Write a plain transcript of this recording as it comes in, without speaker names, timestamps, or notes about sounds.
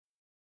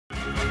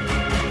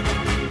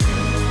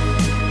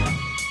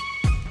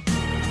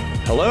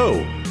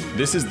Hello,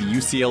 this is the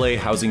UCLA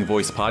Housing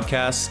Voice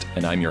podcast,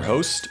 and I'm your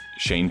host,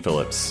 Shane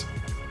Phillips.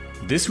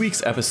 This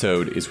week's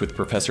episode is with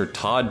Professor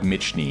Todd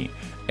Michny,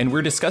 and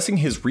we're discussing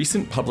his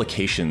recent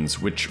publications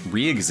which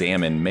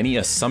re-examine many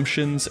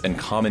assumptions and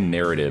common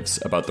narratives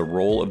about the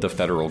role of the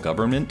federal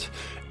government,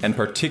 and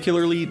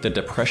particularly the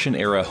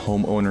Depression-era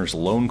Homeowners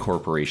Loan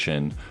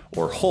Corporation,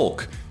 or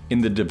HOLC,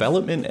 in the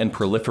development and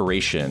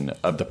proliferation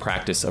of the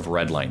practice of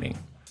redlining.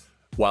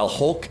 While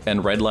HOLC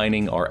and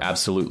redlining are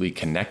absolutely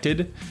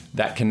connected,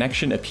 that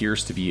connection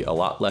appears to be a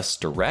lot less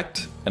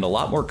direct and a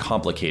lot more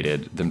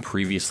complicated than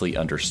previously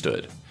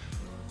understood.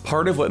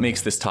 Part of what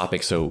makes this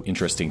topic so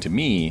interesting to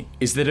me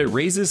is that it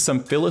raises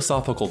some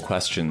philosophical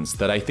questions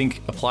that I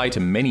think apply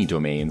to many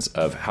domains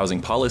of housing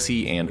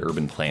policy and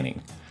urban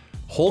planning.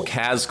 HOLC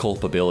has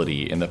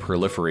culpability in the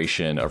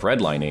proliferation of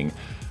redlining,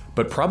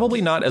 but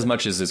probably not as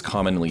much as is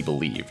commonly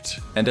believed.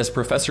 And as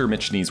Professor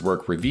Michny's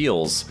work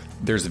reveals,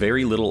 there's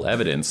very little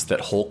evidence that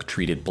HOLC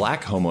treated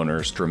black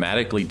homeowners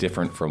dramatically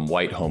different from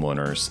white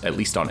homeowners, at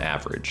least on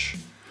average.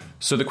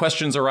 So the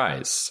questions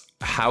arise.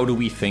 How do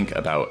we think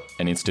about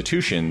an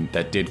institution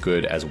that did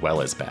good as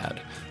well as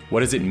bad? What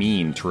does it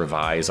mean to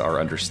revise our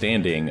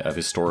understanding of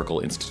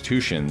historical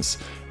institutions,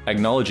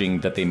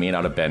 acknowledging that they may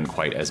not have been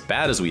quite as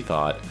bad as we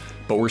thought,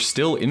 but were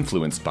still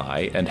influenced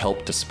by and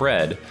helped to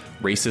spread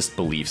racist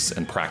beliefs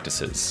and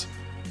practices?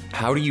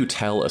 How do you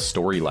tell a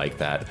story like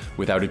that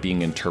without it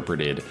being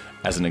interpreted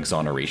as an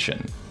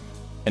exoneration?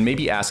 And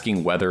maybe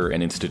asking whether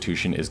an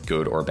institution is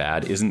good or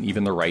bad isn't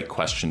even the right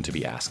question to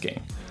be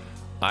asking.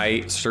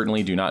 I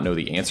certainly do not know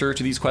the answer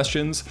to these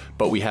questions,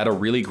 but we had a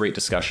really great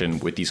discussion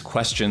with these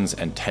questions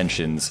and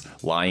tensions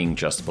lying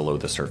just below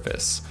the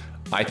surface.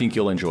 I think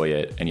you'll enjoy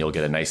it, and you'll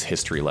get a nice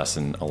history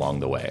lesson along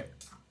the way.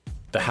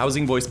 The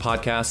Housing Voice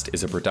podcast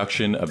is a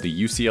production of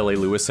the UCLA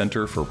Lewis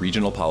Center for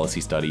Regional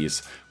Policy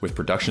Studies, with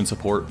production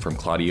support from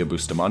Claudia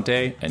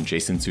Bustamante and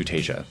Jason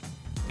Suteja.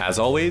 As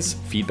always,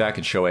 feedback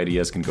and show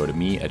ideas can go to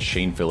me at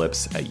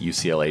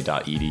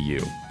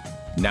shanephillips@ucla.edu.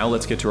 Now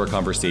let's get to our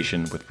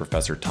conversation with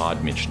Professor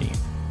Todd Michny.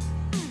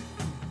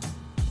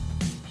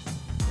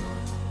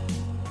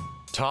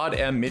 Todd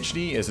M.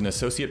 Michny is an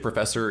associate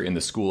professor in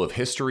the School of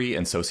History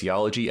and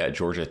Sociology at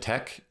Georgia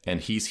Tech, and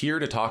he's here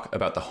to talk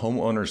about the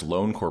Homeowners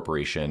Loan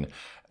Corporation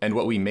and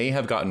what we may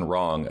have gotten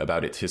wrong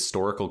about its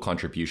historical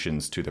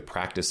contributions to the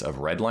practice of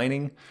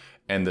redlining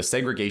and the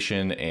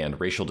segregation and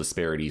racial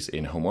disparities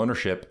in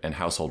homeownership and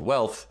household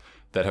wealth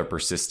that have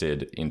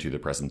persisted into the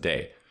present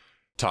day.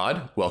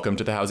 Todd, welcome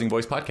to the Housing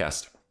Voice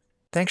podcast.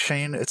 Thanks,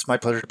 Shane. It's my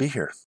pleasure to be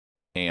here.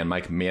 And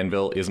Mike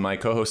Manville is my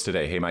co-host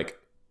today. Hey, Mike.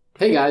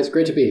 Hey, guys.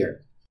 Great to be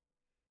here.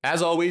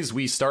 As always,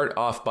 we start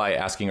off by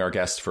asking our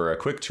guests for a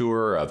quick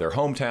tour of their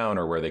hometown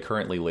or where they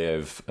currently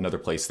live, another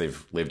place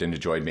they've lived and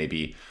enjoyed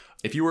maybe.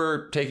 If you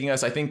were taking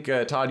us, I think,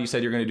 Todd, you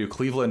said you're going to do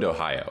Cleveland,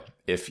 Ohio.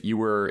 If we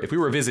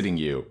were visiting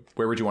you,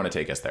 where would you want to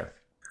take us there?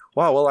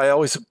 Wow. Well, I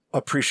always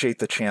appreciate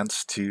the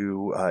chance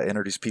to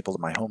introduce people to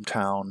my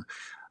hometown.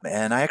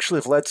 And I actually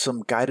have led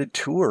some guided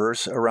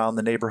tours around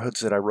the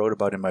neighborhoods that I wrote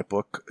about in my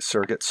book,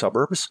 Surrogate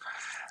Suburbs.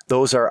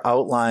 Those are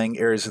outlying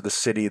areas of the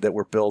city that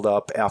were built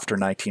up after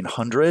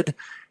 1900.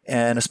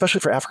 And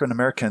especially for African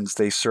Americans,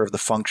 they serve the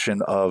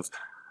function of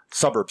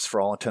suburbs for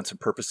all intents and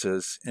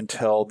purposes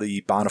until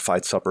the bona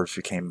fide suburbs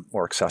became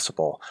more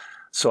accessible.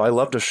 So I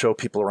love to show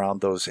people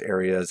around those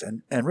areas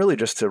and really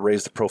just to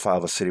raise the profile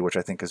of a city, which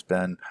I think has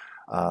been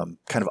kind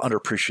of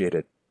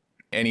underappreciated.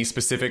 Any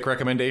specific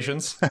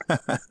recommendations?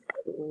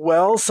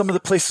 Well, some of the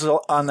places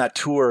on that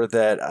tour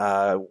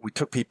that we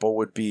took people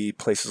would be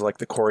places like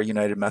the Cora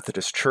United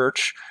Methodist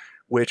Church,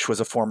 which was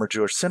a former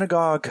Jewish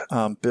synagogue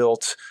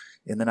built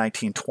in the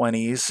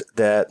 1920s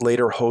that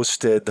later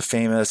hosted the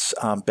famous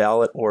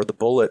ballot or the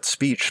bullet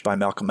speech by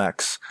Malcolm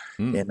X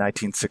in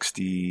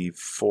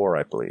 1964,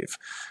 I believe.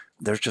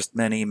 There's just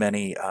many,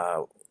 many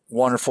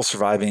wonderful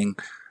surviving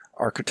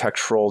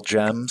architectural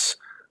gems.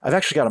 I've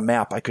actually got a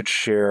map I could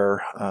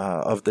share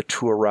of the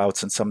tour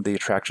routes and some of the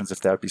attractions,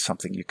 if that would be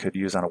something you could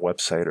use on a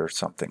website or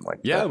something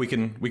like that. Yeah, we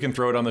can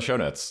throw it on the show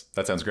notes.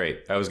 That sounds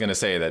great. I was going to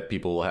say that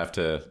people will have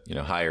to,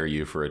 hire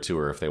you for a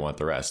tour if they want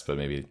the rest, but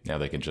maybe now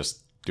they can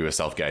just do a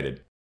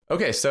self-guided.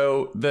 Okay,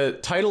 so the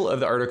title of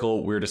the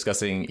article we're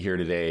discussing here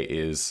today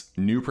is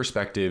New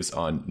Perspectives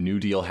on New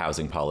Deal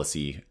Housing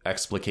Policy,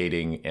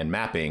 Explicating and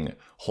Mapping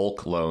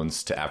HOLC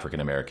Loans to African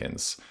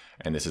Americans.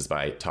 And this is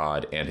by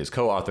Todd and his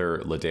co-author,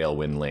 LaDale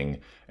Windling,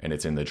 and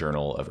it's in the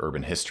Journal of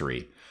Urban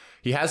History.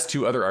 He has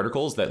two other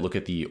articles that look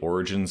at the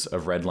origins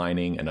of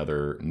redlining and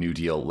other New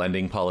Deal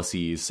lending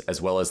policies,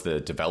 as well as the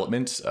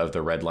development of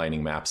the redlining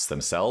maps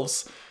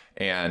themselves.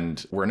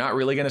 And we're not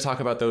really going to talk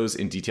about those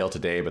in detail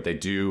today, but they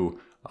do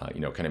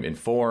kind of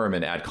inform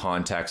and add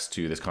context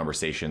to this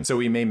conversation. So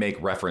we may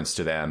make reference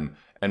to them,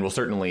 and we'll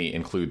certainly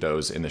include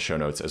those in the show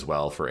notes as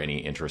well for any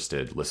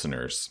interested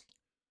listeners.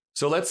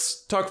 So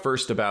let's talk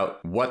first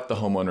about what the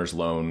Homeowners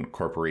Loan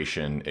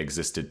Corporation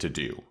existed to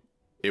do.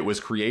 It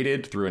was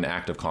created through an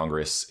act of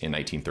Congress in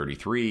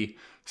 1933,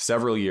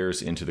 several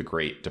years into the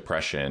Great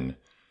Depression.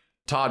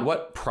 Todd,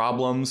 what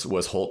problems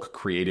was Hulk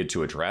created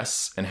to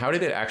address, and how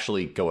did it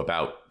actually go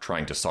about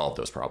trying to solve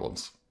those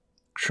problems?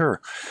 Sure.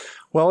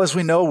 Well, as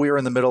we know, we were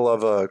in the middle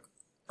of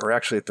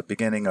actually at the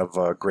beginning of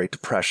a Great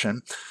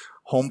Depression.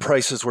 Home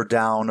prices were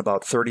down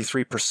about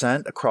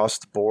 33% across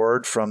the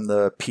board from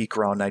the peak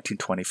around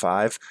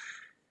 1925.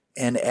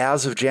 And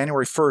as of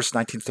January 1st,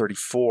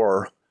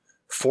 1934,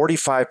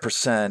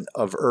 45%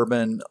 of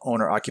urban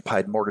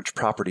owner-occupied mortgage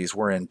properties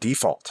were in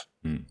default.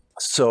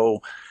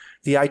 So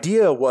the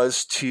idea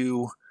was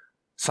to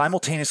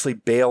simultaneously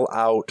bail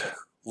out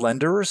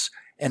lenders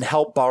and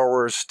help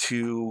borrowers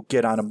to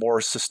get on a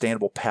more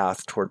sustainable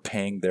path toward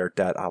paying their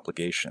debt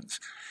obligations.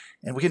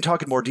 And we can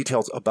talk in more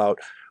details about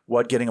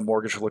what getting a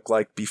mortgage looked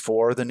like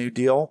before the New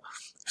Deal.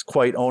 It's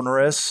quite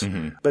onerous.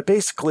 But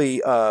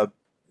basically,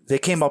 they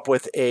came up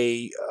with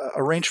a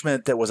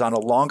arrangement that was on a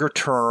longer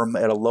term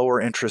at a lower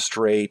interest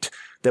rate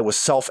that was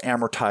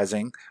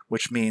self-amortizing,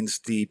 which means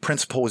the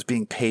principal was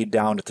being paid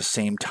down at the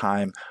same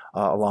time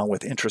along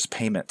with interest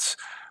payments.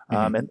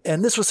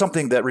 And this was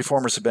something that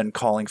reformers have been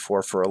calling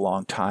for a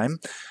long time.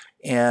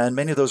 And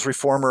many of those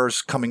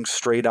reformers coming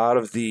straight out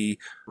of the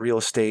real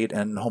estate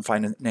and home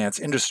finance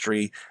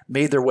industry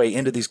made their way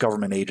into these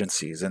government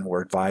agencies and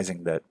were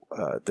advising that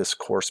this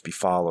course be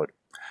followed.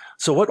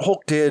 So what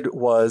Hulk did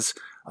was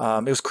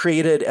it was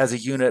created as a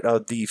unit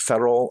of the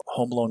Federal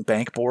Home Loan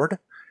Bank Board,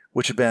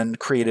 which had been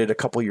created a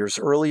couple years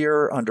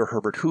earlier under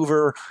Herbert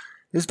Hoover.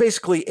 It was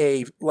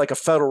basically like a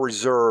Federal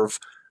Reserve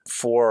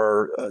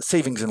for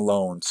savings and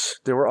loans.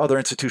 There were other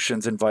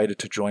institutions invited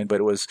to join, but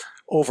it was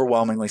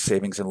overwhelmingly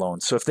savings and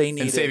loans. So if they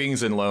needed... And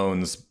savings and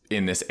loans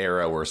in this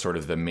era were sort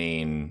of the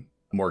main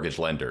mortgage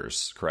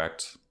lenders,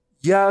 correct?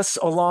 Yes,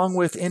 along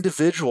with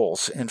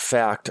individuals. In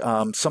fact,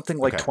 something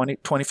like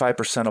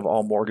 25% of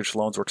all mortgage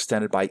loans were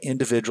extended by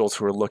individuals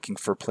who were looking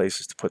for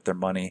places to put their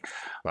money.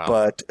 Wow.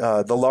 But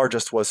the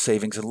largest was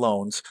savings and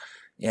loans.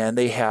 And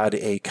they had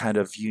a kind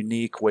of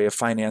unique way of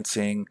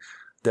financing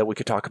that we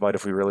could talk about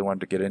if we really wanted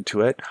to get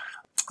into it.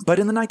 But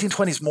in the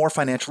 1920s, more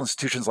financial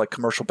institutions like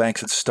commercial banks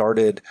had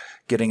started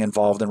getting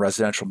involved in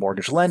residential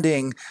mortgage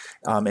lending.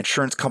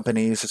 Insurance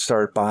companies had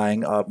started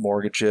buying up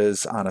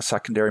mortgages on a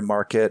secondary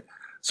market.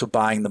 So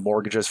buying the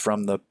mortgages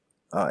from the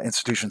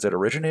institutions that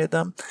originated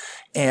them.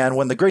 And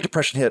when the Great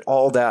Depression hit,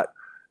 all that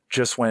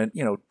just went,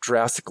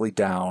 drastically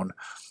down.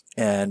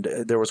 And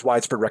there was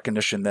widespread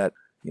recognition that,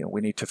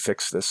 we need to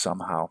fix this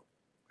somehow.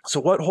 So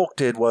what Hulk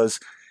did was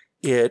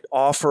it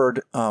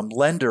offered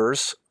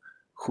lenders,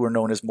 who are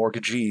known as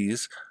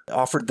mortgagees,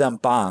 offered them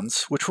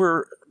bonds, which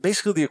were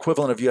basically the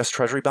equivalent of U.S.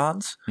 Treasury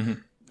bonds,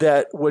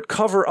 that would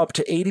cover up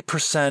to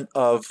 80%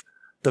 of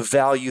the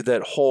value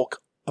that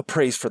Hulk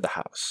appraised for the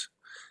house.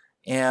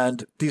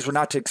 And these were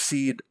not to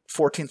exceed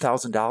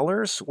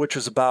 $14,000, which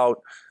is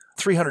about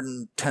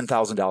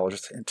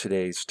 $310,000 in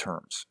today's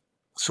terms.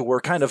 So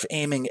we're kind of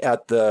aiming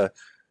at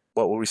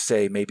what would we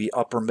say, maybe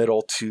upper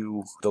middle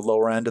to the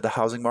lower end of the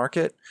housing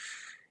market.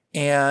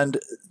 And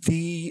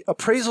the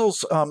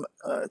appraisals,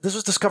 this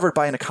was discovered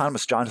by an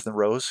economist, Jonathan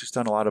Rose, who's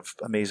done a lot of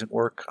amazing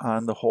work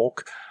on the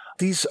Hulk.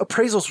 These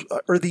appraisals,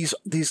 or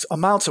these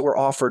amounts that were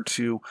offered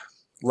to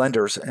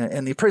lenders,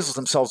 and the appraisals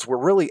themselves were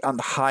really on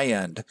the high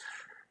end,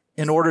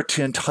 in order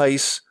to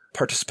entice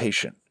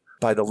participation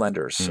by the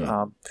lenders.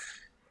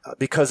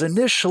 Because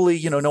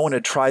initially, no one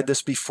had tried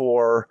this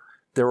before.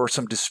 There were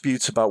some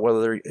disputes about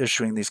whether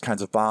issuing these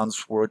kinds of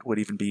bonds would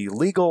even be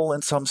legal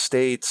in some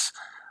states.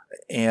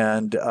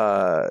 And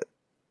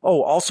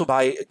also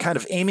by kind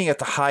of aiming at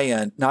the high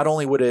end, not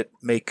only would it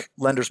make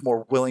lenders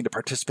more willing to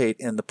participate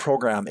in the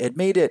program, it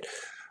made it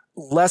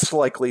less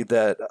likely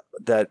that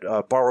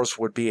borrowers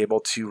would be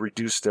able to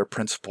reduce their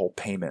principal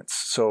payments.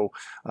 So,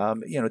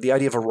 the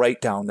idea of a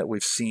write-down that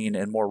we've seen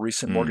in more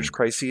recent mortgage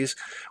crises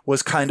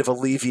was kind of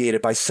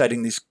alleviated by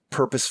setting these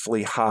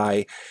purposefully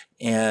high.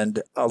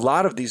 And a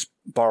lot of these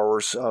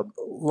borrowers,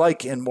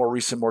 like in more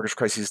recent mortgage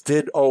crises,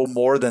 did owe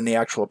more than the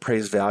actual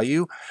appraised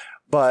value.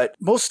 But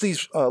most of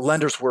these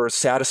lenders were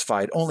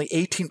satisfied. Only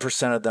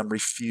 18% of them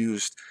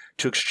refused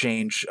to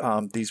exchange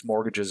these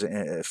mortgages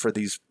for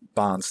these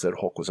bonds that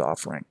Hulk was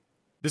offering.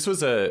 This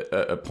was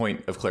a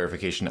point of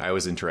clarification I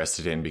was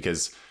interested in,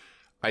 because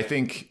I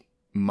think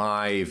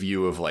my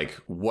view of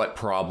what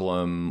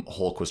problem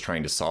Hulk was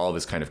trying to solve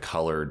is kind of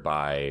colored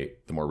by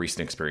the more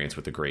recent experience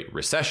with the Great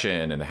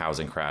Recession and the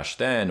housing crash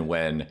then,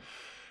 when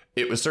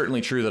it was certainly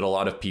true that a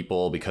lot of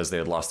people, because they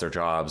had lost their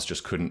jobs,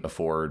 just couldn't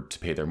afford to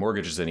pay their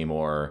mortgages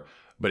anymore.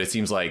 But it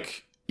seems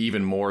like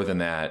even more than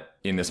that,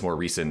 in this more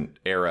recent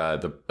era,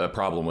 the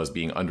problem was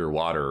being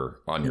underwater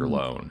on your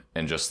loan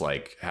and just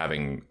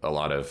having a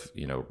lot of,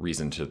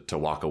 reason to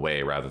walk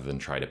away rather than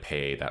try to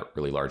pay that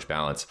really large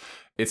balance.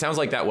 It sounds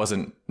like that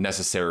wasn't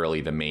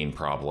necessarily the main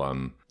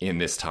problem in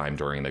this time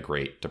during the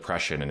Great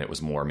Depression. And it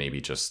was more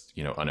maybe just,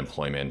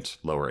 unemployment,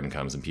 lower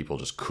incomes, and people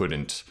just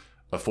couldn't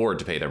afford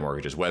to pay their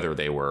mortgages, whether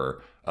they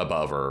were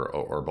above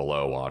or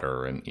below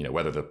water, and,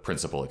 whether the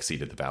principal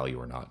exceeded the value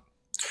or not.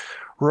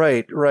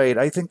 Right.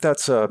 I think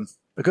that's a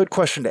good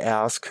question to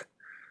ask.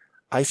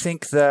 I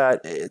think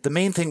that the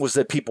main thing was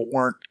that people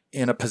weren't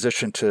in a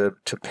position to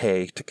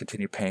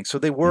continue paying. So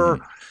they were,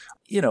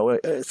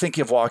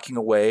 thinking of walking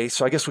away.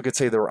 So I guess we could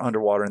say they were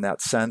underwater in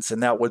that sense,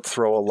 and that would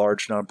throw a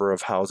large number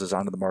of houses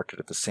onto the market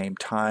at the same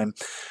time.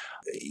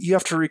 You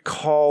have to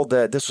recall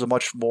that this was a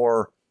much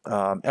more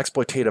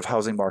exploitative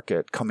housing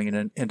market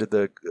coming into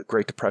the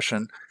Great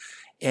Depression.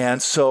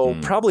 And so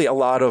probably a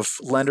lot of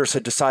lenders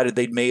had decided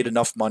they'd made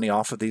enough money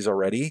off of these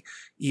already,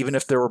 even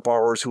if there were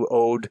borrowers who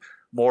owed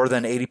more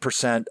than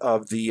 80%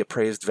 of the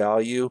appraised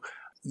value.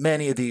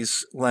 Many of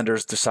these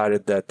lenders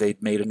decided that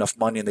they'd made enough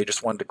money and they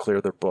just wanted to clear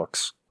their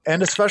books.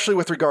 And especially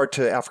with regard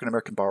to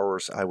African-American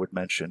borrowers, I would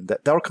mention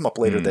that'll come up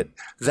later, that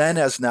then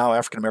as now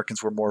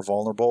African-Americans were more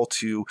vulnerable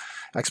to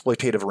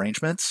exploitative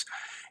arrangements.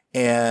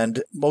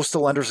 And most of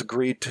the lenders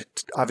agreed to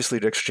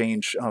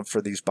exchange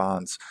for these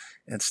bonds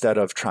instead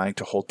of trying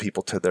to hold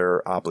people to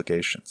their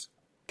obligations.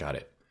 Got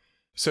it.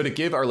 So to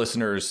give our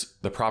listeners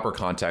the proper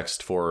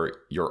context for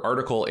your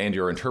article and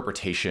your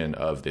interpretation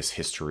of this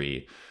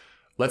history,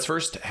 let's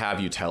first have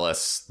you tell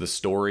us the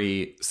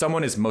story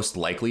someone is most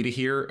likely to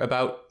hear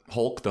about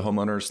Holk, the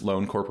Homeowners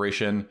Loan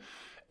Corporation,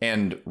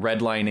 and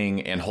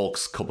redlining and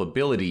Holk's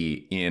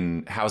culpability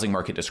in housing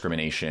market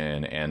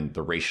discrimination and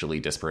the racially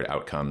disparate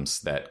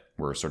outcomes that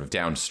were sort of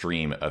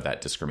downstream of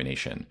that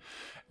discrimination.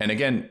 And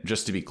again,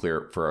 just to be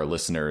clear for our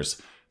listeners,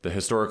 the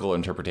historical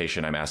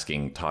interpretation I'm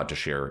asking Todd to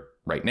share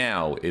right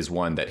now is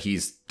one that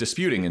he's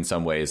disputing in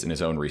some ways in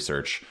his own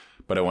research,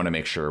 but I want to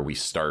make sure we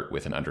start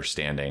with an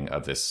understanding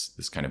of this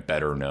kind of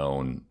better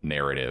known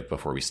narrative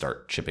before we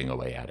start chipping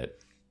away at it.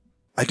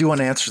 I do want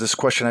to answer this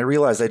question. I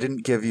realize I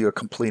didn't give you a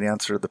complete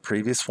answer to the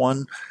previous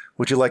one.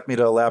 Would you like me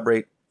to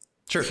elaborate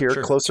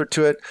closer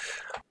to it?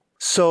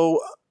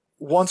 So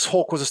once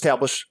Holk was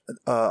established,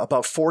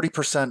 about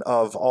 40%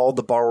 of all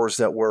the borrowers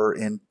that were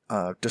in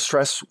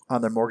distress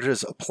on their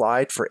mortgages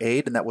applied for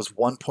aid, and that was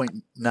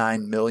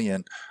 1.9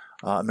 million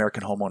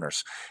American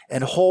homeowners.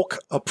 And Holk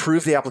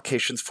approved the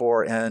applications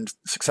for and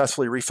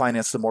successfully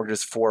refinanced the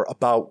mortgages for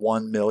about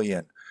 1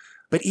 million.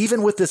 But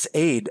even with this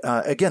aid,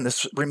 again,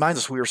 this reminds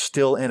us we were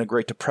still in a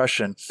Great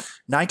Depression.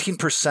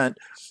 19%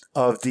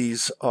 of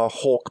these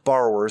Holk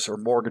borrowers or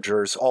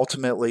mortgagors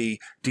ultimately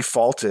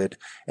defaulted.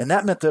 And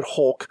that meant that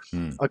Holk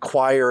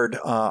acquired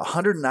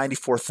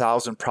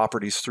 194,000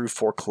 properties through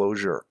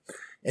foreclosure.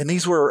 And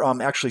these were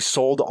actually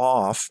sold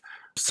off,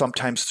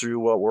 sometimes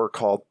through what were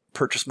called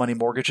purchase money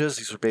mortgages.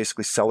 These were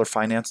basically seller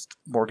financed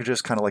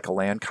mortgages, kind of like a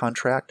land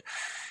contract.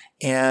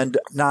 And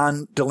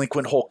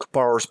non-delinquent Holk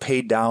borrowers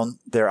paid down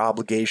their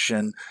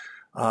obligation,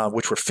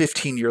 which were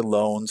 15-year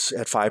loans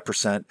at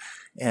 5%.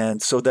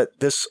 And so that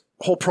this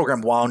whole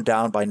program wound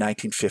down by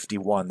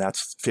 1951.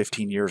 That's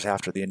 15 years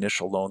after the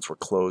initial loans were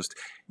closed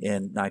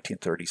in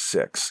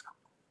 1936.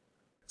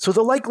 So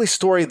the likely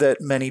story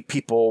that many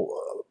people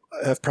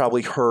have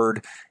probably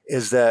heard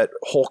is that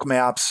Holk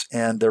maps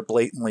and their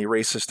blatantly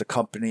racist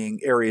accompanying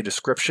area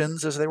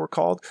descriptions, as they were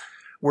called,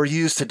 were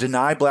used to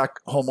deny Black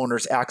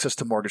homeowners access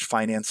to mortgage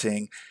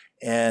financing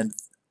and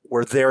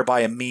were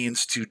thereby a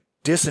means to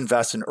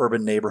disinvest in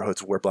urban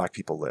neighborhoods where Black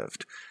people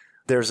lived.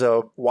 There's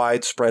a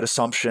widespread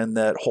assumption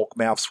that Holk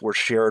maps were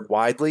shared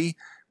widely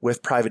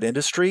with private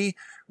industry,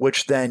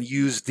 which then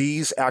used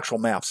these actual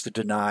maps to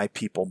deny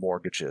people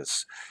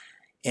mortgages.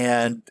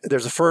 And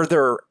there's a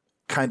further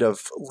kind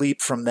of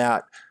leap from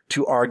that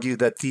to argue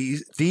that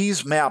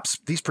these maps,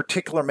 these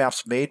particular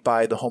maps made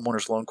by the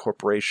Homeowners Loan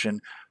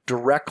Corporation,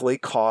 directly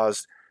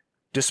caused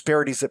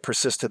disparities that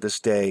persist to this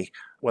day,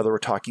 whether we're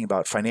talking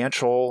about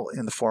financial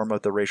in the form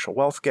of the racial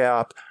wealth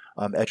gap,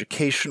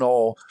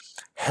 educational,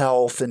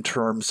 health in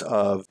terms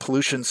of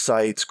pollution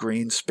sites,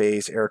 green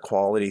space, air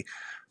quality.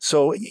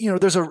 So,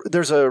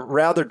 there's a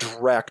rather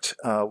direct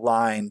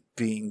line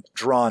being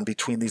drawn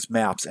between these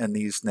maps and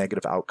these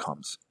negative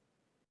outcomes.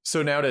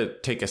 So now to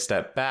take a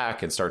step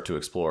back and start to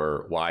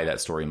explore why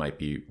that story might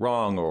be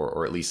wrong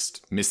or at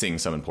least missing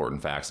some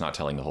important facts, not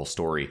telling the whole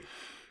story.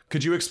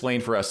 Could you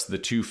explain for us the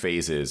two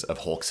phases of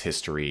Holk's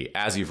history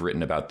as you've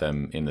written about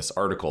them in this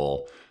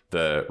article,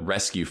 the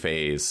rescue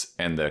phase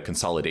and the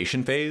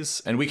consolidation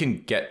phase? And we can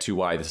get to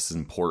why this is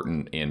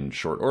important in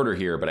short order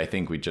here, but I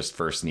think we just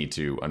first need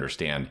to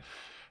understand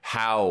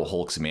how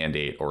Holk's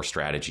mandate or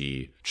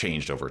strategy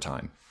changed over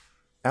time.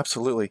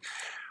 Absolutely.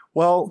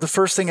 Well, the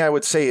first thing I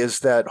would say is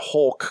that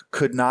Holk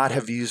could not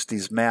have used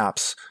these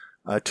maps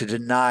to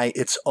deny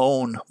its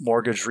own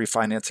mortgage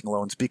refinancing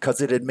loans because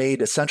it had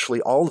made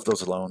essentially all of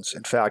those loans,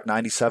 in fact,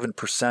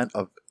 97%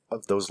 of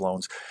those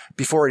loans,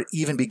 before it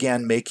even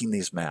began making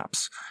these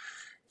maps.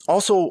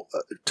 Also,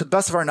 to the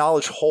best of our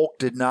knowledge, Holk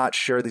did not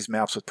share these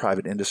maps with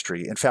private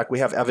industry. In fact, we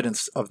have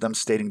evidence of them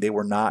stating they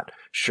were not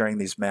sharing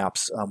these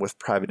maps with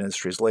private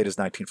industry as late as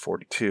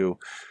 1942.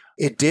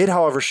 It did,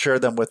 however, share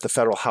them with the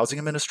Federal Housing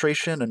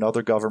Administration,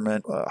 another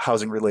government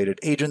housing-related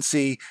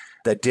agency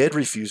that did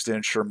refuse to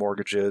insure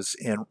mortgages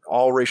in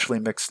all racially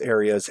mixed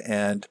areas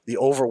and the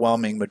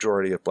overwhelming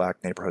majority of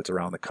Black neighborhoods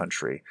around the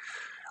country.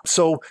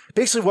 So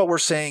basically what we're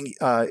saying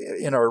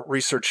in our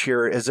research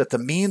here is that the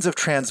means of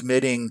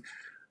transmitting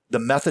the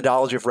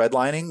methodology of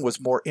redlining was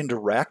more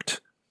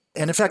indirect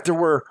And in fact, there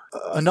were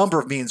a number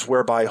of means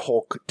whereby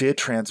Hulk did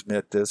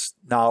transmit this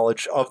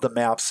knowledge of the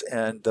maps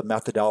and the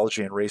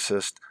methodology and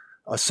racist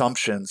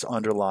assumptions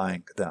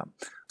underlying them.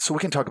 So we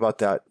can talk about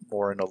that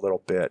more in a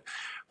little bit.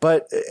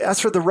 But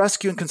as for the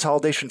rescue and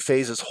consolidation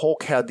phases,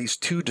 Hulk had these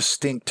two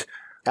distinct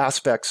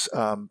aspects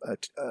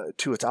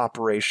to its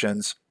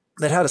operations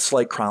that had a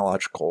slight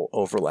chronological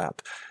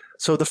overlap.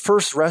 So the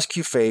first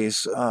rescue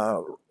phase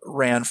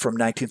ran from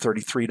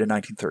 1933 to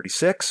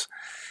 1936.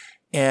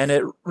 And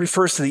it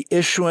refers to the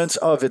issuance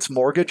of its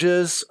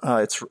mortgages,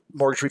 its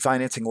mortgage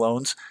refinancing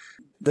loans.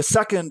 The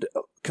second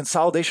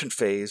consolidation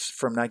phase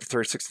from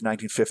 1936 to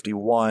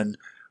 1951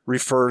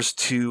 refers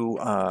to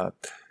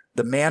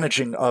the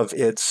managing of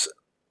its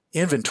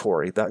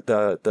inventory,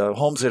 the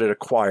homes that it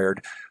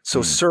acquired.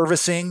 So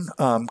servicing,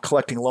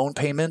 collecting loan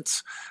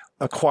payments,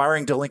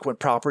 acquiring delinquent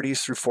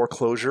properties through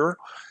foreclosure,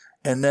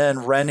 and then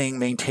renting,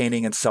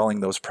 maintaining, and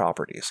selling those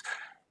properties.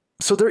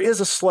 So there is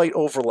a slight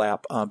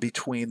overlap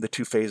between the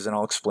two phases, and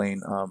I'll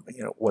explain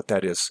what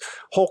that is.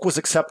 Hulk was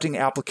accepting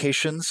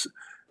applications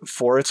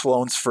for its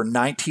loans for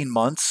 19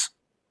 months.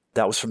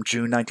 That was from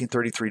June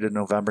 1933 to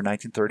November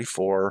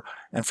 1934,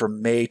 and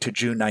from May to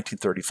June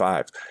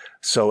 1935.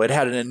 So it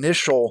had an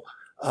initial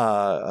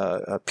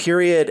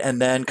period, and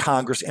then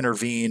Congress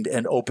intervened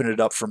and opened it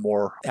up for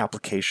more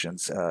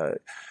applications.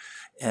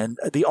 And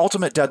the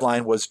ultimate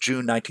deadline was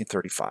June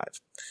 1935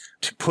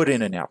 to put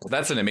in an application.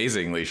 That's an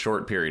amazingly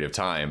short period of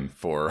time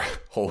for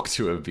Hulk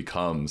to have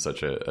become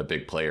such a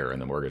big player in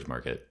the mortgage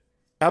market.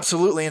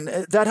 Absolutely. And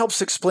that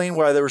helps explain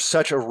why there was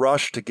such a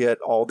rush to get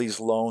all these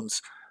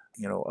loans,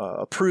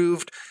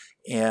 approved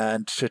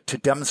and to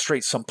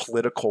demonstrate some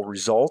political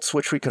results,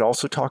 which we could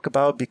also talk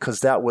about, because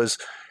that was,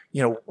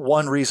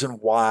 one reason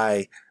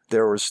why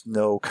there was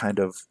no kind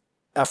of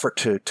effort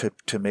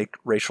to make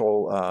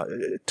racial,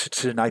 to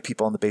deny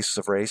people on the basis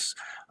of race.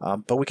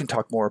 But we can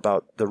talk more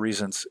about the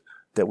reasons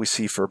that we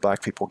see for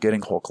Black people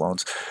getting Hulk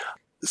loans.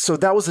 So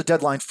that was the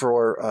deadline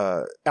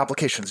for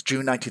applications,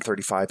 June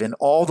 1935, and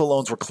all the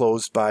loans were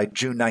closed by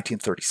June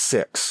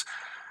 1936.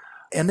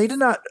 And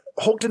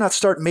Hulk did not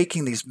start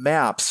making these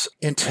maps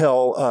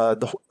until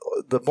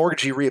the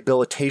Mortgagee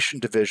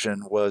Rehabilitation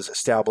Division was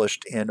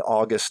established in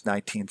August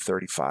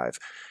 1935.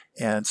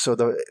 And so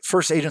the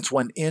first agents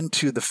went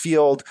into the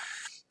field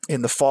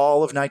in the fall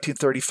of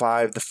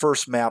 1935. The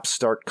first maps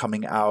start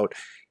coming out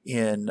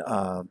in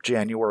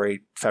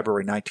January,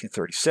 February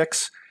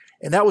 1936.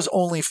 And that was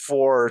only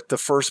for the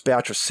first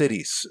batch of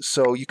cities.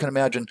 So you can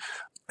imagine,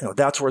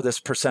 that's where this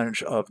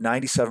percentage of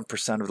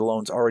 97% of the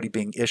loans already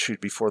being issued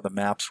before the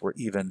maps were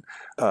even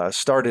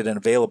started and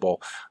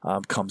available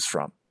comes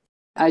from.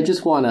 I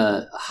just want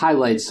to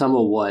highlight some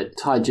of what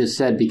Todd just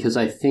said, because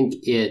I think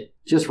it,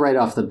 just right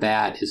off the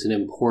bat, is an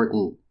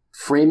important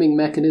framing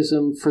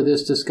mechanism for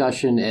this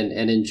discussion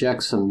and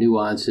injects some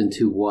nuance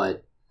into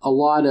what a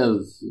lot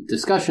of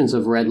discussions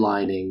of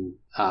redlining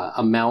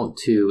amount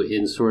to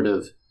in sort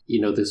of,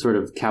 the sort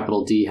of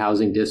capital D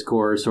housing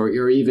discourse, or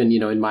even,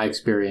 in my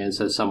experience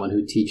as someone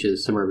who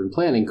teaches suburban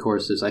planning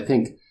courses, I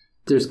think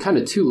there's kind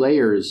of two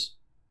layers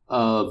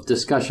of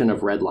discussion of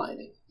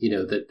redlining,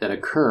 that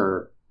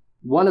occur.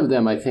 One of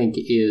them, I think,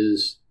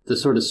 is the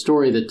sort of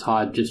story that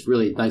Todd just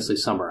really nicely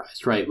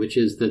summarized, right? Which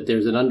is that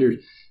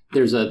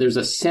there's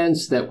a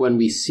sense that when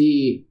we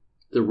see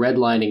the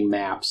redlining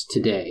maps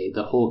today,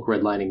 the Hulk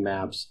redlining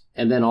maps,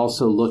 and then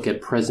also look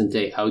at present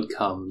day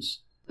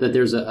outcomes, that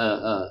there's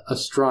a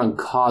strong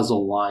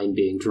causal line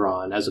being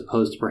drawn as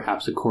opposed to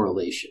perhaps a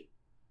correlation,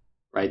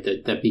 right?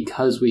 That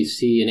because we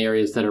see in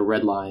areas that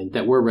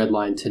were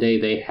redlined today,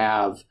 they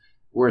have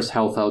worse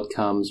health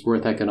outcomes,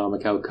 worse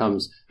economic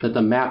outcomes, that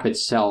the map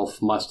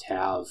itself must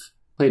have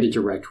played a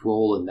direct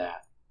role in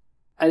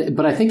that.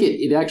 But I think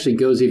it actually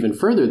goes even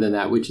further than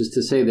that, which is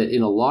to say that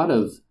in a lot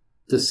of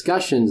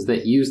discussions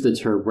that use the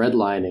term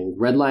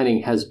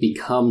redlining has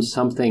become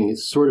something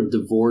sort of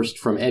divorced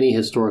from any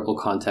historical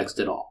context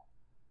at all.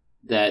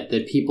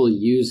 That people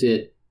use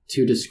it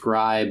to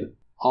describe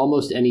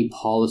almost any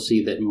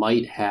policy that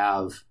might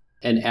have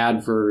an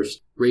adverse,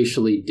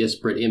 racially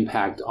disparate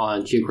impact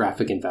on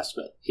geographic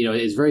investment.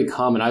 It's very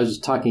common. I was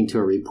just talking to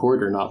a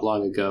reporter not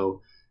long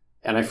ago,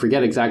 and I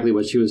forget exactly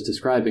what she was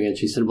describing, and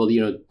she said, well,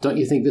 don't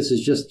you think this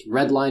is just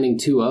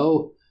redlining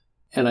 2.0?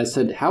 And I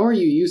said, how are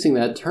you using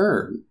that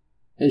term?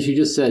 And she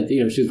just said,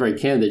 she was very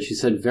candid. She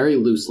said, very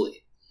loosely.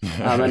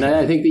 And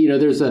I think that,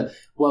 there's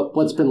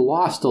what's been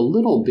lost a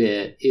little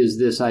bit is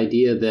this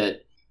idea that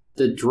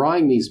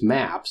drawing these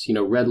maps,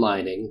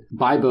 redlining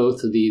by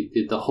both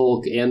the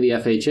Hulk and the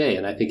FHA,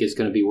 and I think it's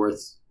going to be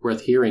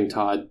worth hearing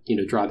Todd,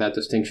 draw that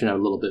distinction out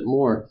a little bit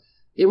more.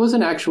 It was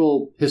an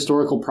actual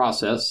historical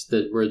process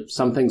where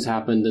some things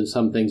happened and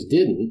some things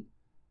didn't,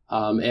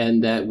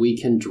 and that we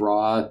can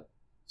draw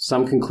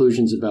some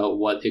conclusions about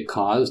what it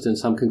caused and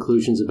some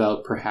conclusions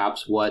about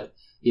perhaps what,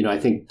 I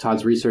think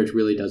Todd's research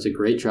really does a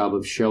great job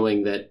of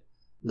showing that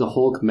the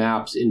Hulk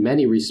maps in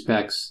many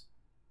respects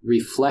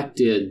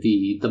reflected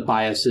the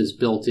biases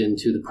built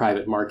into the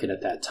private market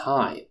at that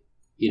time,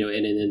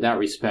 and in that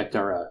respect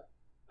are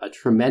a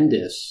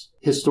tremendous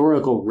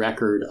historical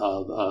record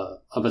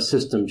of a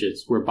system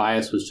just where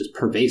bias was just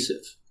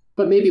pervasive.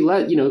 But maybe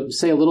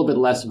say a little bit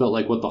less about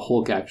like what the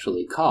Hulk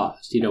actually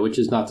caused, which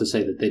is not to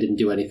say that they didn't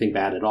do anything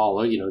bad at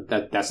all, or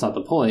that's not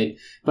the point.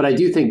 But I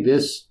do think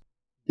this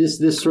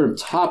sort of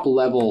top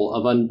level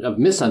of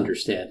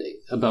misunderstanding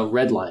about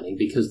redlining,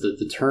 because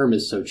the term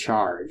is so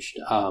charged,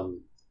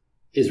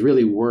 is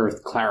really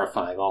worth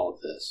clarifying all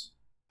of this.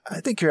 I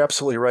think you're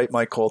absolutely right,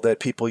 Michael, that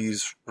people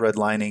use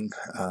redlining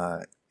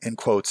in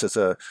quotes as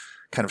a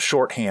kind of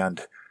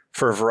shorthand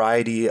for a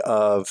variety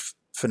of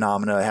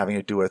phenomena having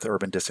to do with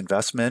urban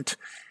disinvestment.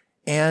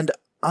 And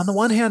on the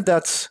one hand,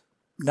 that's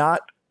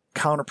not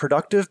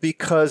counterproductive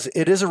because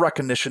it is a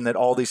recognition that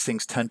all these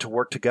things tend to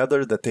work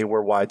together, that they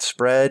were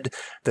widespread,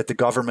 that the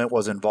government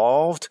was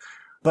involved.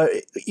 But,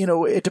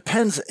 it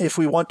depends if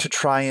we want to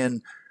try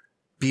and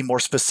be more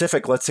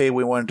specific. Let's say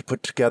we wanted to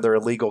put together a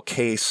legal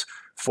case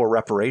for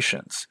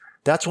reparations.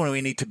 That's when we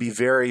need to be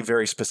very,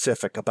 very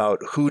specific about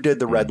who did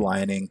the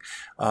redlining,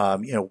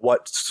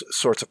 what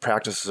sorts of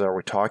practices are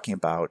we talking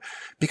about?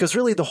 Because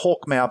really the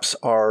Hulk maps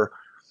are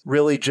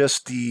really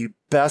just the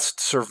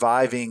best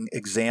surviving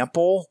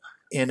example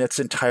in its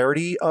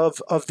entirety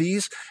of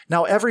these.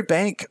 Now, every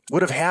bank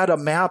would have had a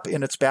map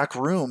in its back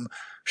room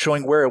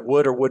showing where it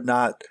would or would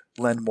not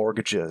lend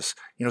mortgages,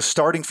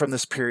 starting from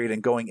this period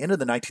and going into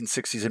the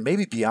 1960s and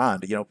maybe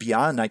beyond,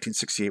 beyond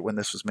 1968 when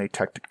this was made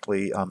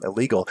technically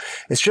illegal.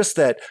 It's just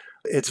that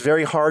it's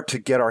very hard to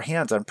get our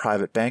hands on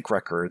private bank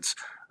records.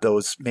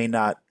 Those may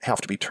not have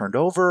to be turned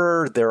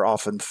over. They're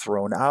often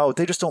thrown out.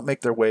 They just don't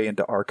make their way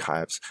into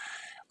archives.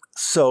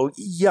 So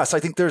yes, I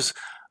think there's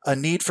a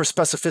need for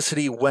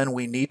specificity when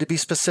we need to be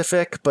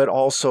specific, but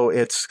also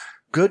it's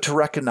good to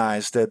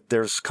recognize that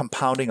there's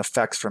compounding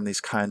effects from these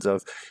kinds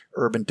of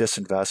urban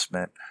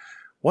disinvestment.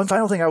 One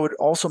final thing I would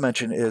also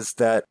mention is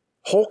that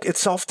Hulk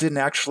itself didn't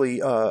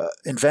actually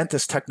invent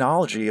this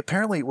technology.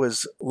 Apparently, it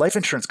was life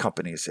insurance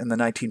companies in the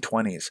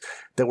 1920s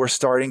that were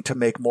starting to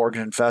make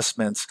mortgage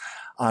investments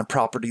on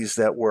properties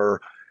that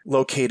were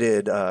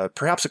located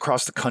perhaps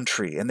across the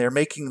country, and they're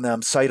making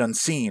them sight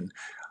unseen.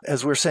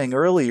 As we were saying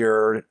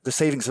earlier, the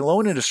savings and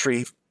loan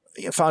industry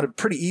found it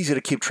pretty easy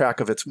to keep track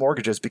of its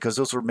mortgages because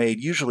those were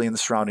made usually in the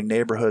surrounding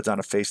neighborhoods on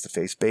a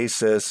face-to-face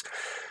basis.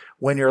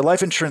 When you're a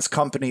life insurance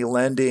company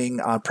lending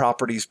on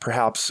properties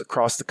perhaps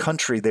across the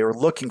country, they were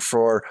looking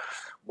for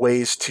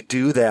ways to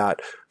do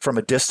that from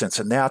a distance.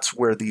 And that's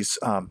where these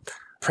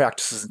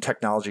practices and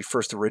technology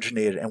first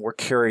originated and were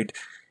carried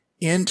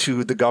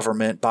into the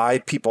government by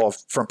people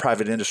from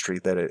private industry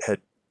that it had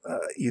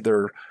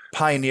either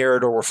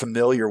pioneered or were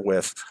familiar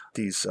with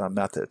these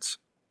methods.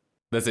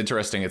 That's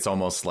interesting. It's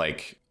almost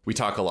like we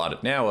talk a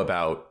lot now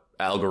about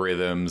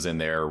algorithms and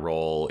their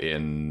role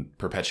in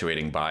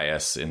perpetuating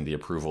bias in the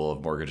approval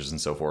of mortgages and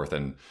so forth.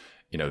 And,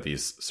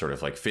 these sort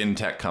of like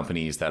fintech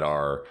companies that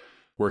are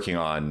working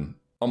on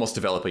almost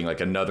developing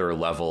like another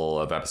level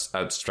of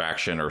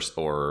abstraction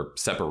or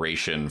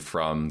separation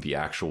from the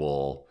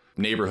actual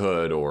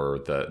neighborhood or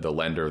the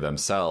lender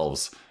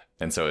themselves.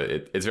 And so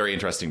it's very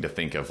interesting to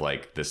think of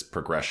like this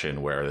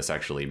progression where this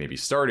actually maybe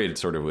started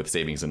sort of with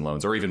savings and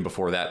loans, or even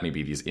before that,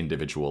 maybe these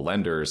individual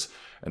lenders,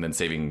 and then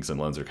savings and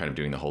loans are kind of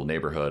doing the whole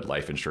neighborhood,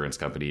 life insurance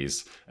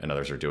companies, and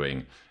others are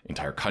doing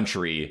entire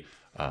country,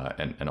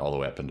 and all the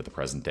way up into the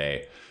present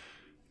day.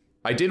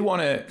 I did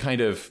want to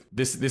kind of,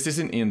 this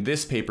isn't in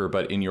this paper,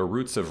 but in your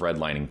Roots of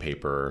Redlining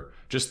paper,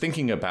 just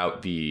thinking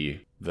about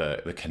the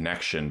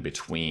connection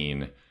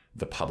between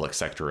the public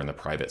sector and the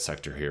private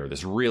sector here.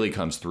 This really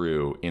comes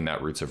through in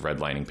that Roots of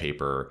Redlining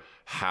paper,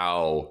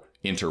 how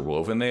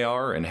interwoven they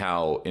are and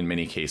how in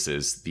many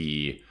cases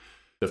the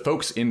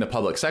folks in the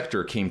public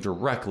sector came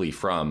directly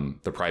from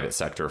the private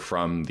sector,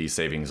 from these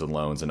savings and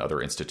loans and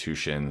other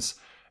institutions.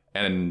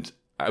 And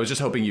I was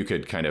just hoping you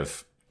could kind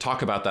of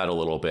talk about that a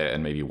little bit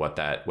and maybe what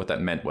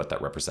that meant, what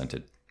that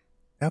represented.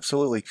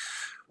 Absolutely.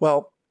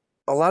 Well,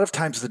 a lot of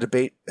times the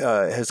debate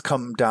has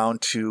come down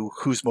to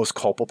who's most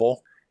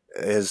culpable.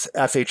 Is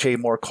FHA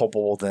more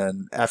culpable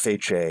than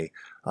FHA?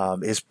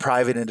 Is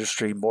private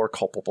industry more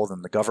culpable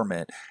than the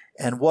government?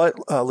 And what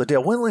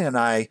Ladale Winley and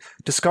I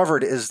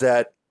discovered is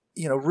that,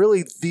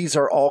 really these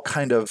are all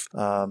kind of,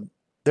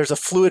 there's a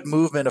fluid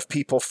movement of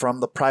people from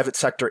the private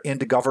sector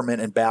into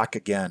government and back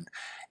again.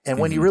 And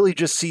when you really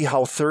just see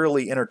how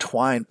thoroughly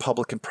intertwined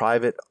public and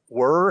private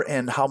were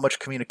and how much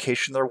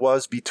communication there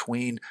was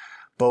between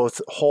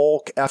both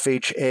Hulk,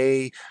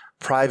 FHA,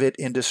 private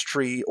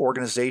industry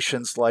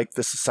organizations like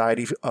the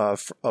Society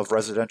of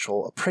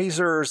Residential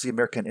Appraisers, the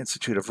American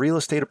Institute of Real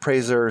Estate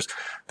Appraisers,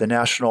 the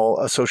National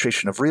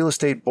Association of Real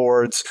Estate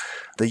Boards,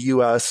 the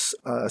U.S.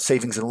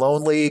 Savings and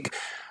Loan League.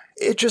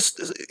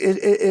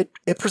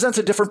 It presents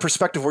a different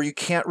perspective where you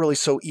can't really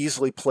so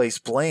easily place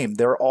blame.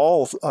 They're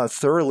all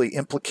thoroughly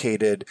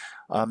implicated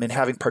in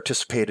having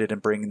participated in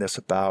bringing this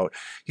about.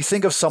 You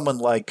think of someone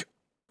like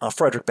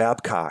Frederick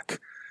Babcock,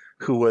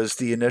 who was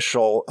the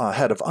initial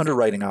head of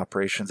underwriting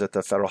operations at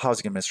the Federal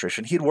Housing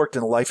Administration. He'd worked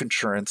in the life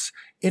insurance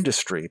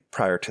industry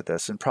prior to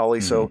this and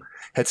probably so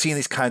had seen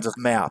these kinds of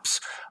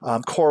maps.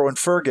 Corwin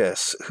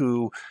Fergus,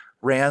 who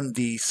ran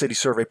the city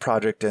survey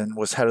project and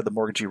was head of the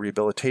mortgagee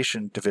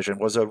rehabilitation division,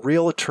 was a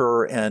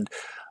realtor and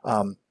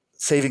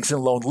savings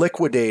and loan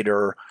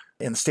liquidator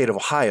in the state of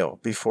Ohio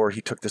before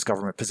he took this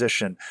government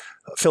position.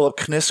 Philip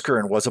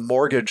Kniskern was a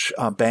mortgage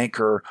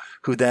banker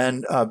who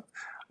then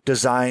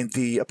designed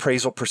the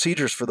appraisal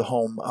procedures for the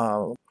home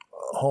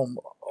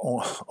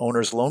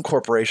owners loan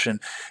corporation,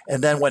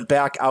 and then went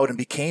back out and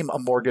became a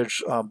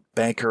mortgage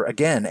banker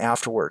again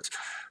afterwards.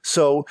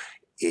 So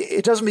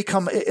it doesn't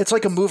become, it's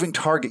like a moving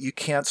target. You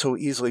can't so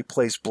easily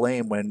place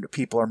blame when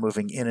people are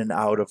moving in and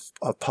out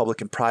of public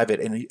and private,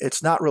 and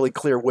it's not really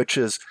clear which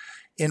is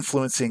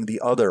influencing the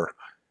other.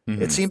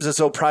 Mm-hmm. It seems as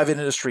though private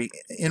industry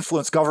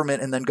influenced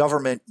government, and then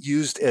government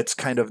used its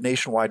kind of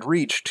nationwide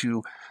reach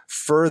to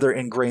further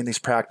ingrain these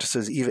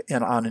practices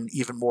even on an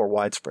even more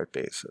widespread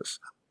basis.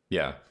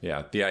 Yeah.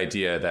 The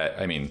idea that,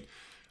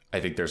 I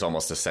think there's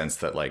almost a sense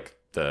that like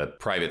the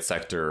private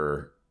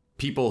sector,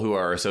 people who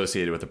are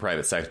associated with the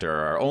private sector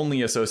are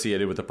only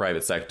associated with the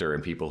private sector,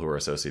 and people who are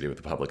associated with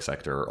the public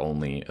sector are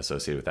only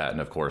associated with that.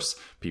 And of course,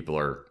 people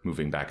are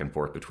moving back and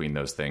forth between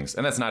those things.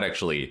 And that's not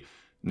actually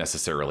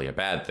necessarily a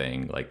bad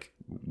thing. Like,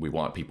 we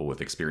want people with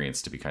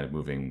experience to be kind of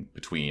moving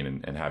between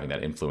and having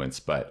that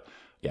influence. But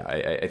yeah,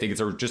 I think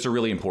it's just a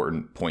really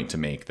important point to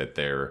make that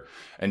there,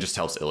 and just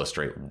helps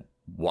illustrate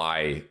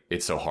why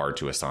it's so hard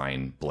to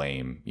assign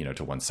blame,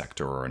 to one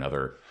sector or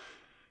another.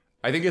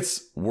 I think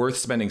it's worth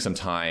spending some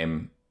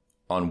time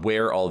on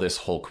where all this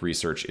Holk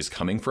research is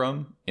coming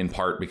from, in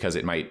part because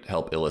it might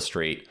help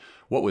illustrate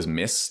what was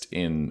missed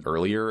in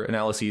earlier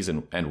analyses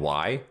and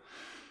why.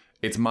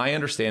 It's my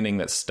understanding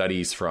that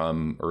studies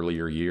from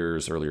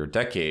earlier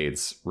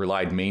decades,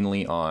 relied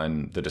mainly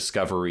on the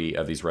discovery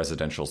of these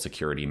residential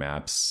security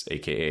maps,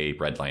 aka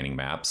redlining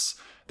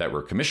maps, that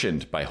were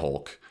commissioned by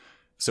Holk.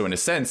 So in a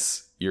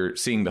sense, you're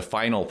seeing the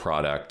final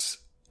product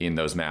in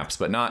those maps,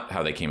 but not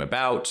how they came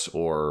about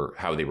or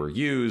how they were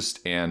used.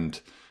 And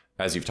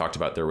as you've talked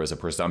about, there was a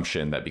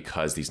presumption that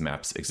because these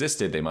maps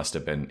existed, they must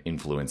have been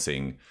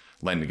influencing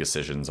lending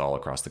decisions all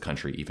across the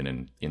country,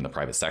 even in the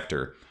private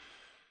sector.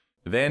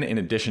 Then, in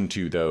addition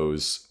to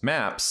those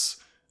maps,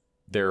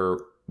 there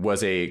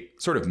was a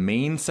sort of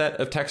main set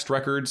of text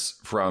records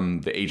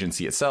from the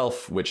agency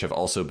itself, which have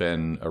also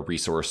been a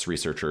resource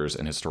researchers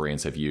and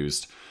historians have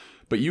used.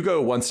 But you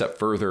go one step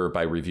further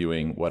by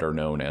reviewing what are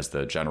known as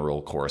the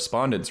general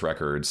correspondence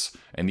records,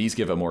 and these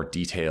give a more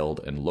detailed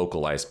and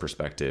localized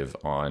perspective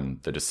on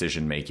the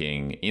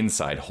decision-making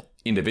inside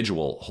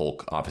individual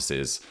Holk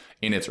offices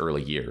in its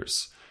early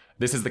years.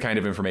 This is the kind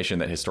of information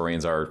that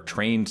historians are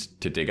trained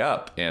to dig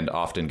up and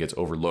often gets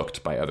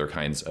overlooked by other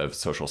kinds of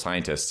social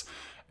scientists.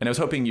 And I was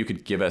hoping you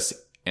could give us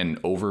an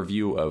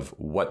overview of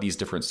what these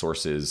different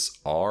sources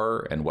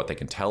are and what they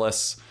can tell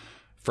us,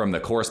 from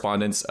the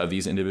correspondence of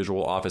these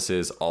individual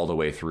offices all the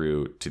way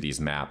through to these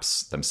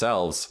maps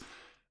themselves.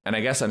 And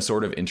I guess I'm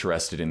sort of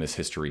interested in this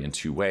history in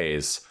two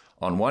ways.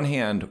 On one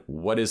hand,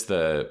 what is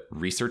the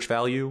research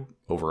value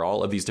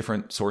overall of these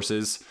different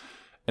sources?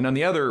 And on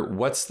the other,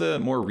 what's the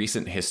more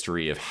recent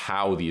history of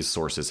how these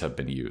sources have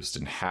been used,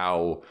 and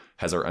how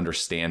has our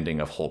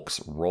understanding of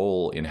Holk's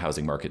role in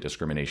housing market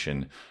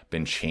discrimination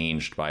been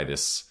changed by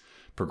this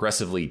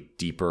progressively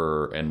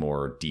deeper and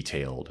more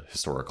detailed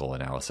historical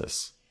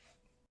analysis?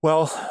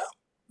 Well,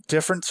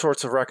 different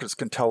sorts of records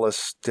can tell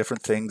us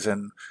different things,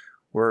 and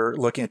we're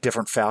looking at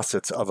different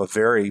facets of a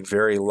very,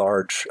 very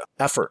large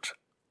effort.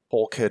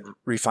 Holk had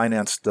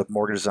refinanced the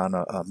mortgages on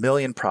a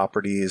million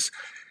properties.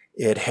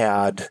 It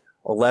had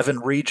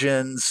 11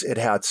 regions. It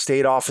had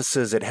state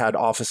offices. It had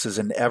offices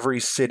in every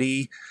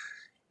city.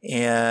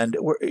 And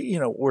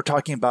we're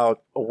talking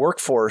about a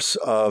workforce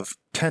of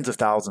tens of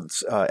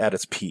thousands at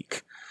its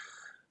peak.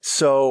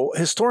 So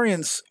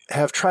historians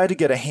have tried to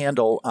get a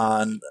handle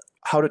on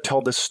how to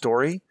tell this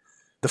story.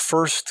 The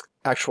first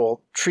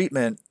actual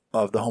treatment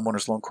of the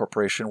Homeowners Loan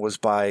Corporation was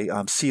by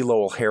C.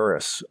 Lowell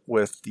Harris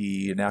with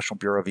the National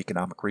Bureau of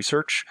Economic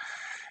Research.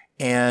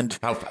 And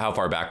how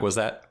far back was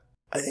that?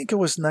 I think it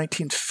was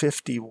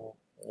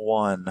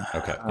 1951.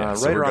 Okay,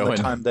 right around the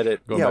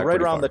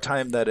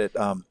time that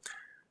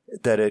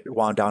it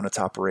wound down its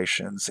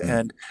operations. Mm-hmm.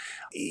 And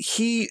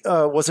he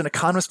was an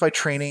economist by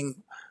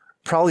training.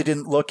 Probably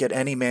didn't look at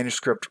any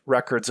manuscript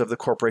records of the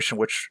corporation,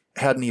 which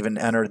hadn't even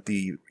entered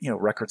the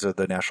records of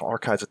the National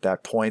Archives at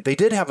that point. They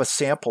did have a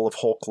sample of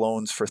Holk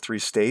loans for 3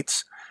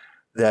 states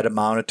that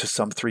amounted to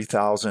some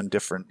 3,000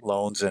 different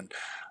loans, and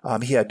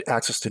he had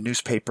access to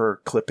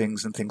newspaper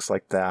clippings and things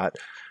like that.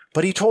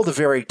 But he told a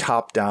very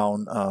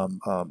top-down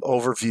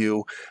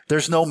overview.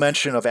 There's no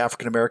mention of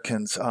African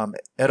Americans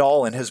at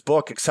all in his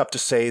book, except to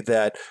say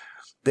that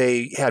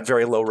they had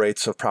very low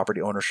rates of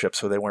property ownership,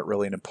 so they weren't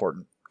really an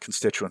important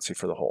constituency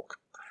for the Holk.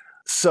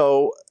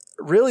 So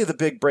really the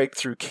big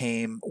breakthrough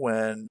came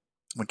when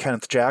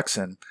Kenneth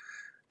Jackson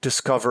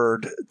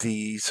discovered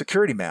the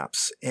security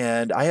maps.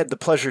 And I had the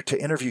pleasure to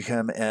interview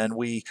him, and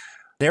we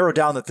narrowed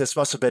down that this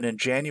must have been in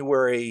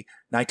January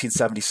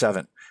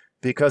 1977,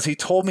 because he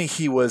told me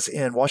he was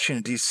in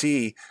Washington,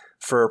 D.C.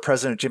 for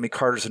President Jimmy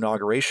Carter's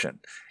inauguration.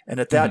 And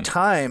at that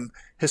time,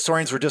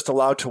 historians were just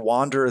allowed to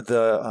wander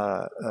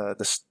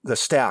the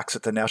stacks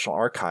at the National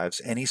Archives,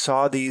 and he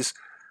saw these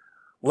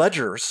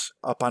ledgers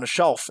up on a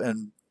shelf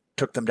and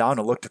took them down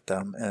and looked at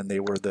them, and they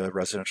were the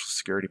residential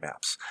security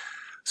maps.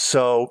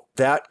 So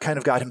that kind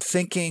of got him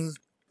thinking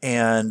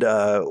and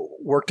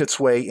worked its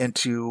way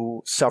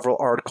into several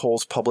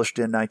articles published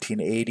in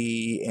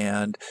 1980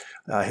 and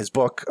his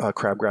book,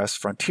 Crabgrass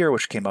Frontier,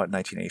 which came out in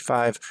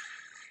 1985.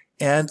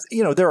 And,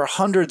 there are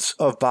hundreds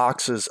of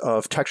boxes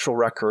of textual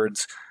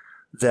records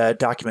that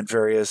document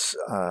various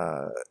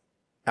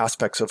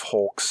aspects of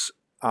Holk's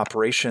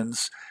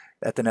operations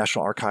at the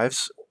National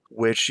Archives,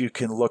 which you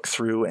can look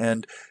through.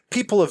 And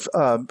people have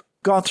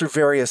gone through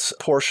various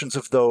portions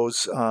of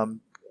those.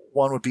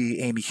 One would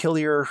be Amy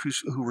Hillier,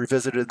 who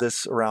revisited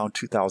this around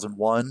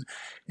 2001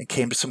 and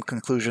came to some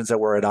conclusions that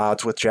were at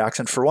odds with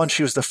Jackson. For one,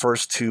 she was the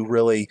first to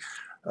really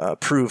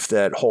prove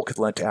that Holk had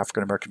lent to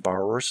African-American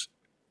borrowers.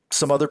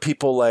 Some other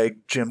people like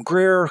Jim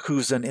Greer,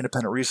 who's an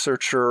independent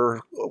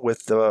researcher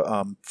with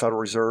the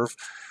Federal Reserve,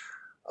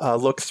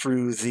 looked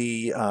through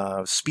the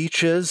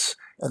speeches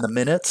and the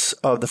minutes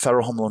of the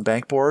Federal Home Loan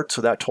Bank Board.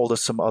 So that told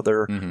us some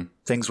other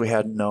things we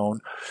hadn't known.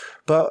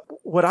 But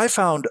what I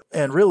found,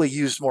 and really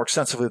used more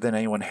extensively than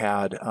anyone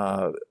had,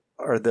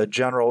 are the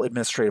general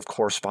administrative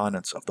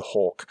correspondence of the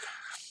Holk,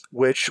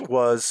 which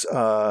was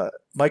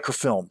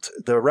microfilmed.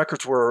 The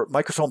records were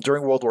microfilmed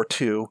during World War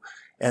II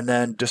and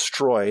then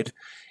destroyed.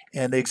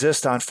 And they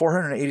exist on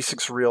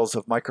 486 reels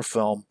of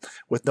microfilm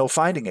with no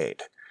finding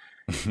aid.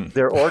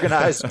 They're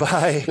organized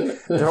by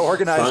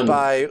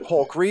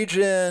Holk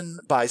region,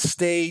 by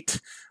state,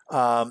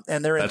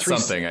 and they're in That's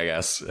something, I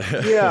guess.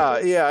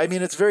 yeah. I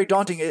mean, it's very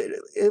daunting.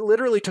 It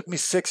literally took me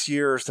 6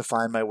 years to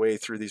find my way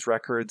through these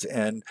records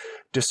and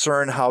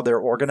discern how they're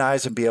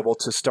organized and be able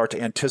to start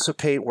to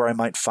anticipate where I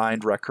might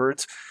find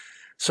records.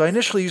 So I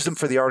initially used them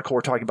for the article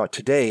we're talking about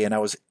today, and I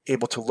was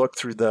able to look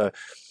through the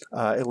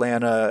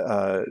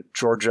Atlanta,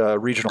 Georgia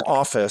regional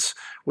office,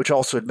 which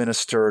also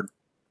administered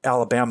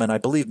Alabama and I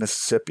believe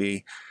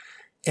Mississippi.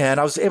 And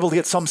I was able to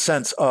get some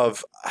sense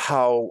of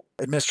how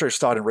administrators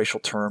thought in racial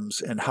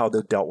terms and how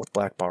they dealt with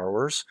black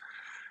borrowers.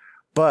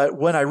 But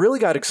when I really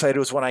got excited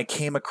was when I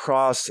came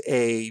across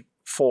a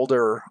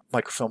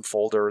microfilm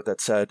folder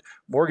that said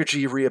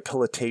Mortgagee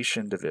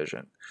Rehabilitation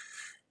Division.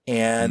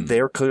 And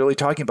they were clearly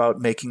talking about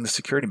making the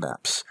security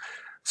maps.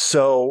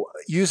 So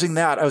using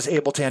that, I was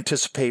able to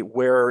anticipate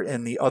where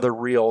in the other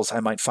reels I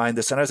might find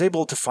this. And I was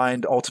able to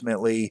find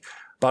ultimately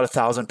about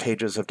 1,000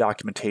 pages of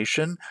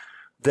documentation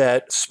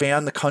that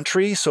span the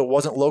country. So it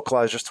wasn't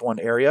localized just to one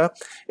area.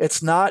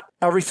 It's not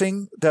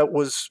everything that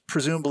was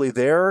presumably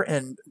there.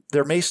 And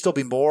there may still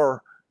be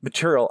more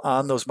material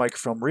on those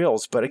microfilm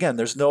reels. But again,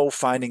 there's no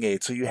finding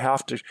aid. So you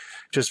have to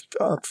just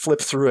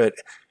flip through it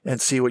and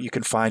see what you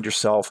can find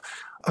yourself.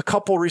 A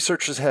couple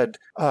researchers had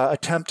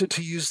attempted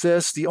to use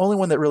this. The only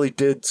one that really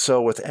did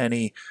so with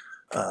any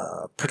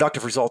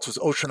productive results was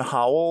Ocean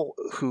Howell,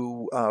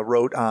 who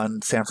wrote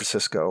on San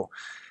Francisco.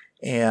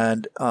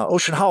 And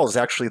Ocean Howell is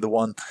actually the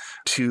one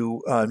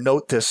to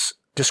note this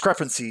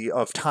discrepancy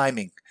of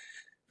timing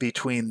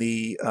between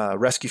the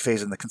rescue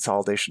phase and the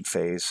consolidation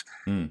phase.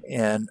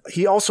 And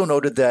he also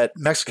noted that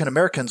Mexican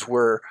Americans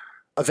were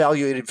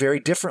evaluated very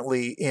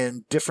differently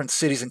in different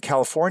cities in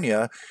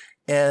California.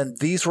 And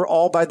these were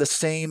all by the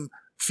same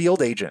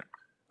field agent,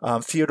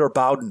 Theodore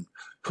Bowden,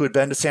 who had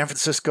been to San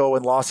Francisco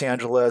and Los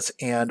Angeles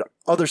and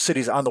other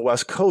cities on the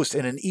West Coast.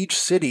 And in each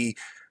city,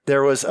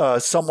 there was a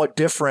somewhat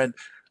different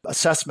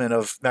assessment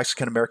of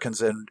Mexican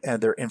Americans and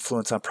their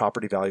influence on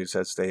property values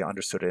as they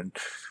understood it. And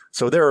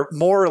so they're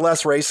more or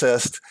less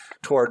racist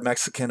toward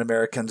Mexican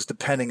Americans,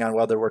 depending on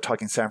whether we're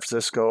talking San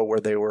Francisco, where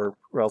they were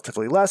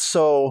relatively less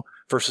so,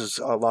 versus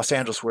Los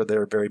Angeles, where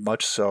they're very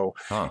much so.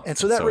 And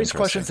so that raised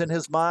questions in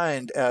his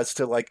mind as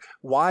to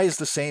why is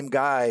the same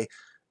guy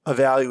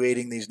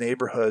evaluating these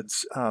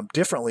neighborhoods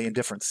differently in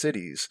different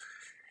cities?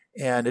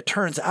 And it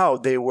turns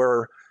out they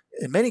were,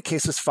 in many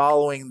cases,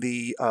 following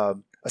the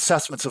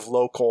assessments of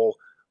local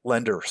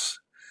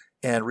lenders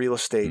and real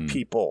estate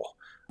people,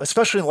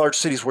 especially in large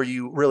cities where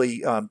you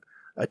really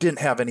didn't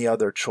have any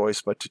other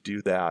choice but to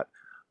do that.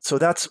 So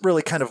that's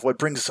really kind of what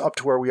brings us up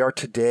to where we are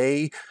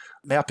today.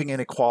 Mapping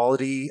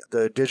Inequality,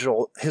 the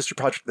digital history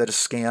project that has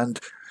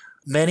scanned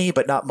many,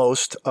 but not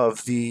most,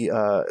 of the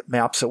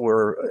maps that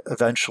were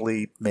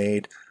eventually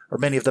made, or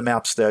many of the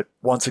maps that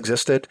once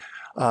existed,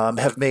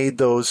 have made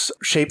those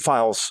shape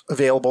files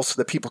available so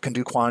that people can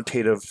do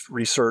quantitative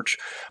research.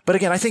 But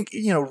again, I think,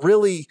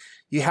 really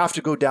you have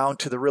to go down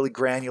to the really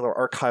granular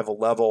archival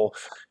level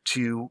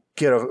to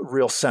get a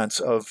real sense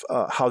of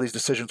how these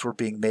decisions were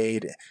being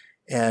made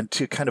and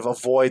to kind of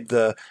avoid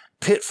the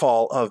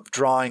pitfall of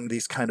drawing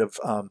these kind of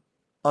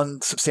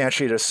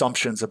unsubstantiated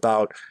assumptions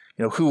about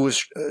who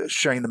was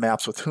sharing the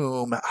maps with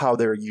whom, how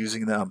they're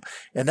using them.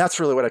 And that's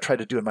really what I tried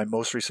to do in my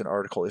most recent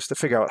article, is to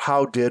figure out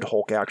how did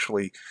Holk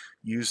actually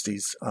use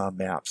these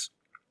maps.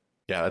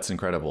 Yeah, that's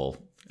incredible.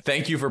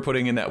 Thank you for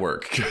putting in that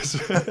work,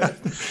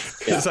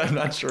 because I'm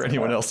not sure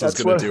anyone else is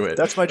going to do it.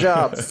 That's my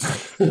job.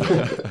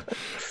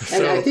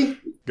 And I think,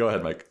 go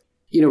ahead, Mike.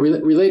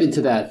 Related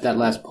to that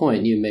last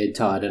point you made,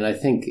 Todd, and I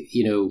think,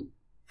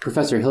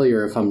 Professor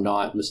Hillier, if I'm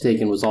not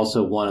mistaken, was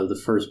also one of the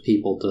first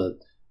people to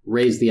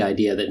raise the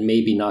idea that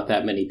maybe not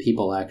that many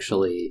people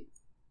actually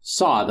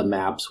saw the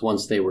maps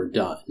once they were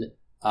done.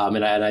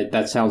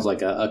 That sounds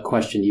like a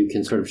question you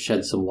can sort of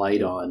shed some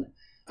light on.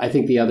 I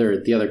think the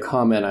other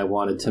comment I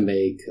wanted to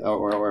make,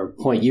 or a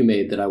point you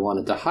made that I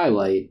wanted to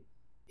highlight,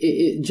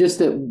 just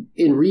that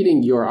in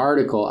reading your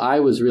article, I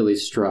was really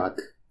struck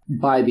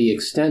by the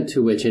extent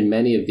to which in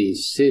many of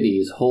these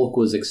cities, Holk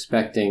was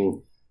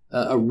expecting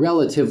a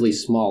relatively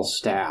small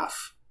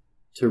staff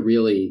to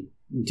really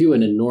do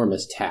an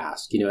enormous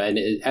task. And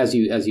as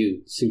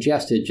you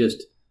suggested,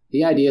 just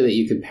the idea that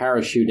you could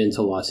parachute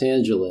into Los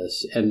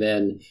Angeles and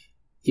then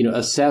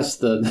assess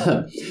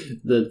the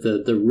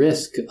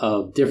risk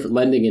of different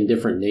lending in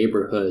different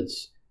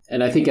neighborhoods.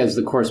 And I think as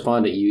the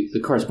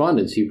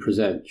correspondence you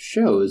present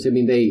shows,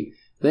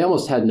 they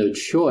almost had no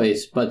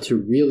choice but to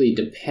really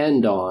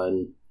depend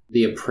on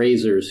the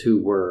appraisers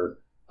who were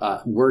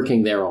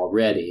working there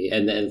already.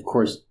 And then, of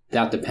course,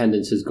 that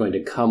dependence is going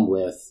to come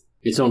with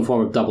its own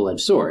form of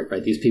double-edged sword,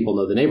 right? These people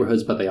know the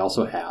neighborhoods, but they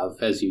also have,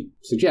 as you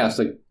suggest,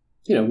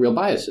 real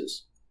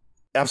biases.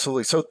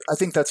 Absolutely. So I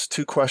think that's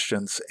two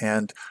questions.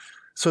 And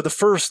so the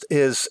first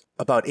is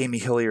about Amy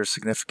Hillier's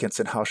significance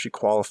and how she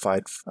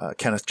qualified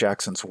Kenneth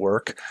Jackson's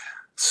work.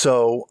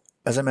 So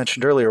as I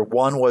mentioned earlier,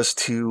 one was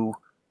to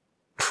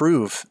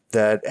prove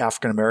that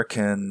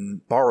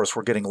African-American borrowers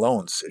were getting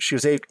loans. She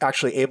was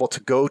actually able to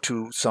go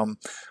to some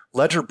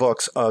ledger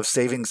books of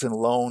savings and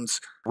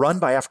loans run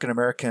by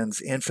African-Americans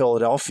in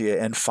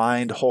Philadelphia and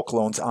find Holk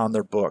loans on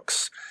their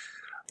books.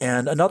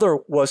 And another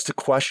was to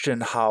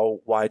question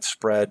how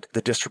widespread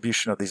the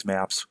distribution of these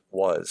maps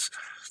was.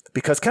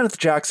 Because Kenneth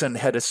Jackson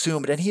had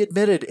assumed, and he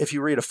admitted, if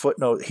you read a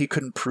footnote, he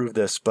couldn't prove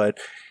this, but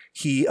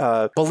he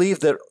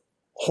believed that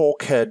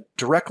Holk had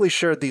directly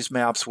shared these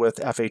maps with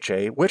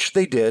FHA, which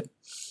they did.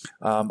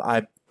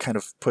 I kind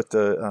of put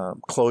the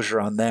closure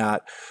on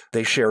that.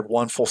 They shared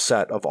one full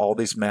set of all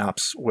these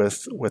maps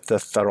with the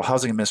Federal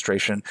Housing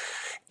Administration,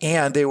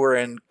 and they were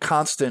in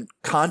constant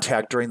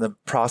contact during the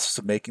process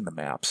of making the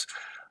maps.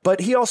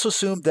 But he also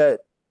assumed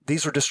that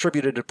these were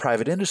distributed to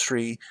private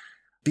industry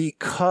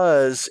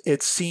because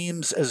it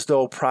seems as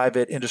though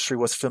private industry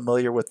was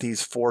familiar with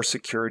these 4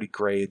 security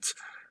grades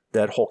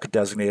that Holk had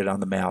designated on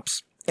the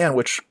maps, and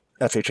which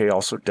FHA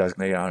also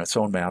designated on its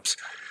own maps.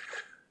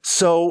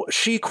 So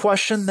she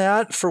questioned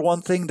that. For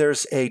one thing,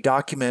 there's a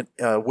document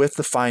with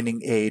the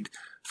finding aid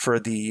for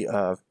the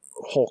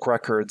Holk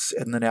records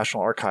in the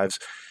National Archives.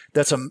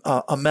 That's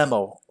a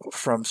memo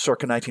from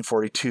circa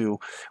 1942,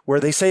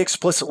 where they say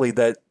explicitly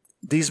that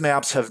these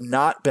maps have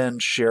not been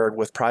shared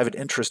with private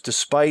interest,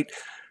 despite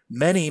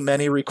many,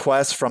 many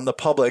requests from the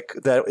public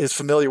that is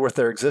familiar with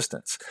their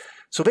existence.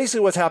 So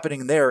basically what's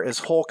happening there is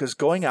Holk is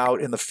going out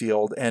in the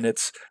field and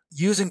it's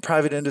using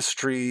private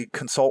industry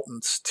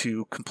consultants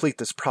to complete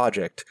this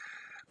project,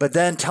 but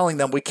then telling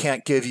them we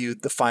can't give you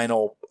the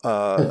final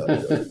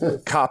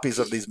copies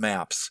of these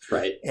maps.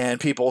 Right. And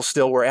people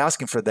still were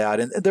asking for that.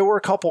 And there were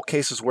a couple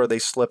cases where they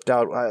slipped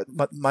out.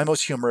 My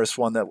most humorous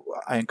one that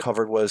I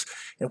uncovered was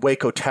in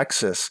Waco,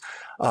 Texas.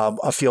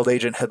 A field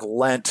agent had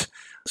lent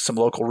some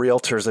local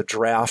realtors a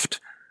draft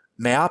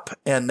map,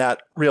 and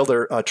that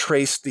realtor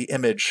traced the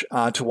image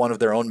onto one of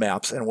their own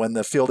maps. And when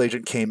the field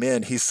agent came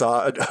in, he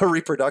saw a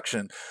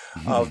reproduction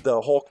of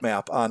the Holk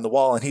map on the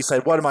wall. And he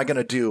said, what am I going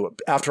to do?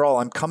 After all,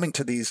 I'm coming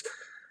to these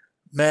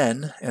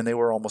men, and they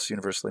were almost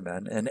universally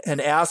men, and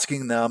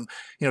asking them,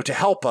 to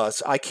help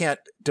us. I can't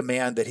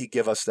demand that he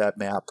give us that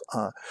map.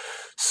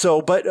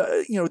 But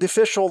the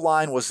official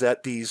line was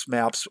that these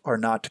maps are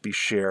not to be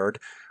shared.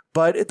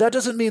 But that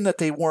doesn't mean that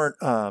they weren't,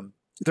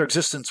 their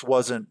existence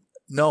wasn't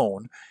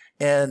known.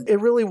 And it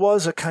really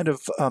was a kind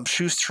of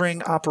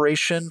shoestring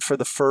operation for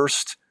the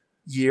first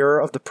year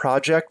of the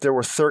project. There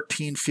were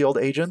 13 field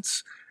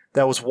agents.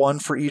 That was 1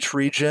 for each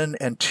region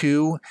and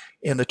 2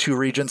 in the 2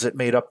 regions that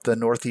made up the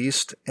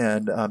Northeast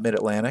and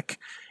Mid-Atlantic.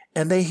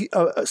 And they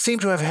seem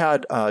to have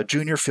had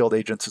junior field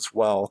agents as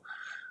well.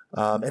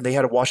 And they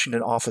had a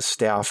Washington office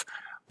staff.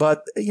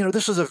 But,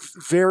 this was a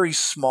very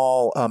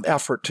small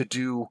effort to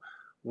do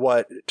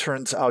what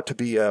turns out to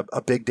be a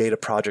big data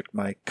project.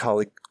 My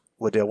colleague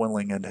Liddell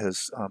Winling and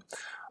his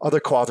other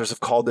co-authors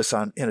have called this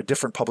in a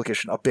different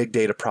publication, a big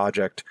data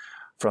project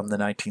from the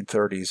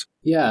 1930s.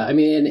 Yeah,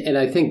 and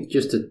I think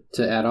just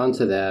to add on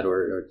to that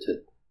or to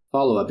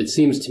follow up, it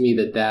seems to me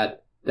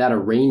that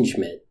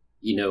arrangement,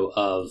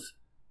 of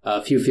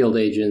a few field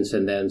agents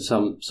and then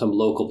some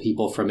local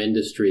people from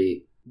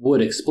industry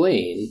would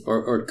explain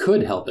or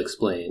could help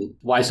explain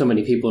why so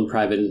many people in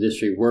private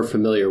industry were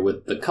familiar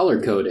with the color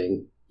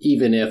coding,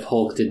 even if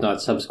Holk did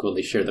not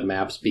subsequently share the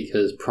maps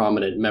because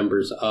prominent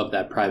members of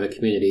that private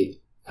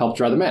community helped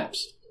draw the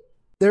maps.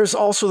 There's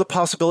also the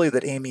possibility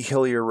that Amy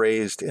Hillier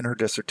raised in her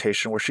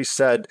dissertation where she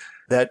said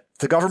that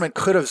the government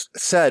could have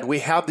said, we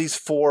have these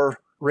 4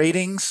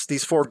 ratings,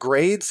 these 4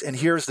 grades, and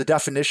here's the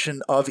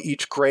definition of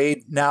each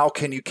grade. Now,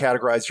 can you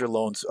categorize your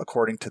loans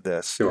according to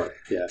this? Sure.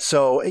 Yeah.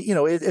 So,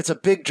 it's a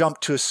big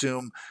jump to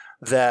assume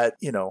that,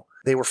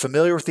 they were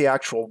familiar with the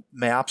actual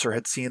maps or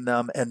had seen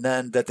them, and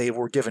then that they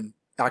were given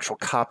actual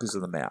copies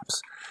of the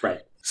maps.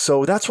 Right.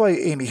 So that's why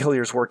Amy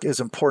Hillier's work is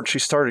important. She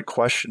started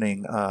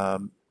questioning,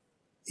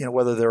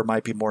 whether there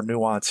might be more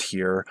nuance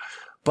here.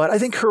 But I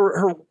think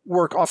her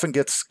work often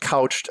gets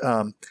couched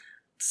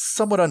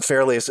somewhat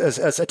unfairly as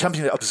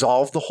attempting to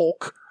absolve the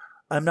Hulk.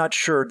 I'm not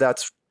sure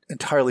that's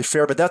entirely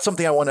fair, but that's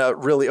something I want to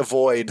really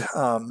avoid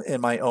in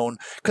my own,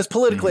 because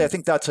politically, I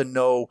think that's a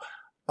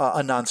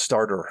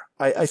non-starter.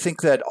 I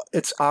think that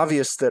it's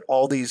obvious that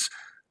all these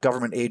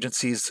government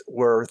agencies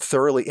were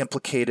thoroughly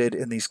implicated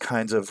in these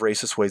kinds of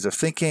racist ways of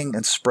thinking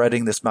and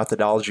spreading this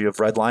methodology of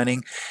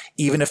redlining,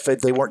 even if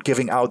they weren't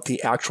giving out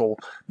the actual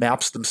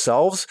maps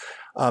themselves.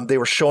 They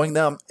were showing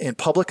them in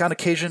public on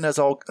occasion, as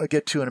I'll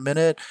get to in a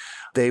minute.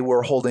 They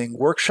were holding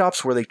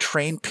workshops where they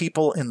trained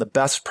people in the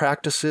best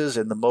practices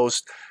and the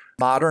most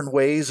modern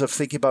ways of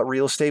thinking about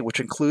real estate, which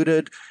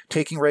included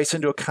taking race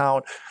into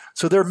account.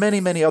 So there are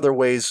many, many other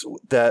ways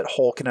that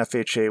Hulk and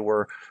FHA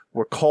were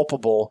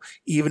culpable,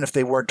 even if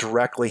they weren't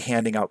directly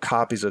handing out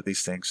copies of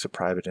these things to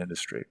private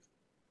industry.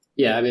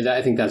 Yeah, I mean,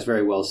 I think that's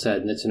very well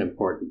said, and it's an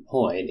important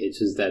point. It's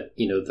just that,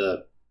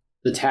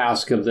 the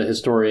task of the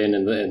historian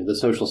and the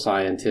social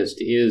scientist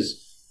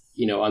is,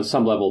 on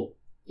some level,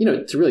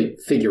 to really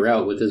figure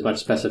out with as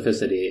much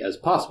specificity as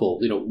possible,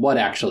 what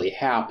actually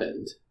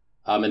happened.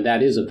 And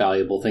that is a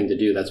valuable thing to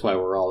do. That's why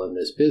we're all in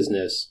this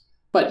business.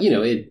 But,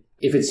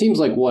 if it seems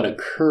like what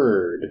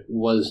occurred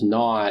was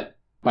not,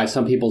 by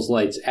some people's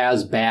lights,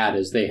 as bad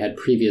as they had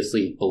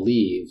previously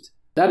believed,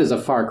 that is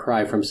a far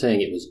cry from saying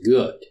it was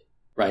good,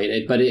 right?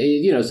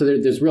 So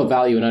there's real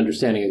value in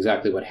understanding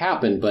exactly what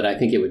happened, but I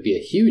think it would be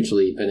a huge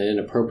leap and an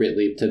inappropriate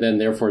leap to then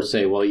therefore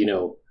say, well,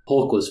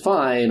 Hulk was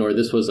fine, or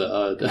this was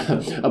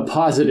a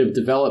positive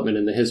development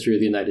in the history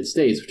of the United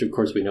States, which of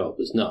course we know it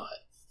was not.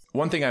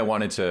 One thing I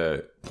wanted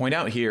to point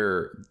out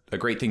here, a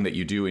great thing that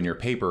you do in your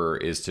paper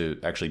is to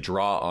actually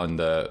draw on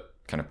the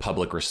kind of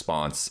public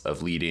response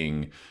of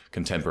leading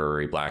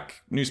contemporary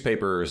Black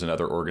newspapers and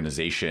other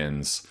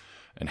organizations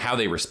and how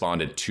they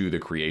responded to the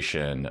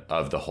creation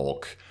of the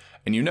Hulk.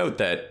 And you note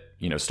that,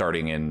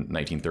 starting in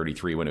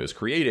 1933 when it was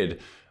created,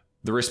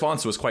 the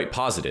response was quite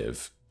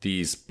positive.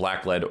 These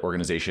Black-led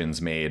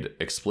organizations made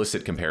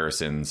explicit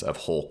comparisons of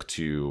Hulk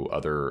to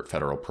other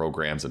federal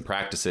programs and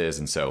practices.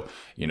 And so,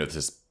 this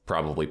is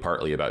probably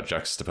partly about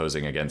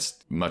juxtaposing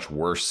against much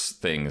worse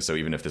things. So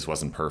even if this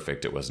wasn't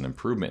perfect, it was an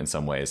improvement in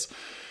some ways.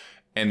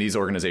 And these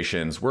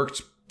organizations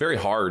worked very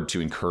hard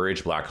to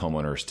encourage Black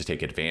homeowners to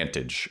take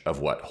advantage of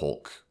what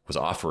Hulk was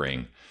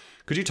offering.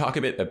 Could you talk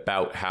a bit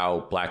about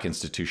how Black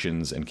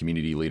institutions and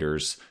community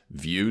leaders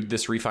viewed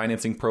this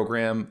refinancing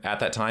program at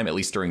that time, at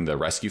least during the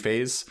rescue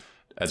phase,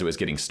 as it was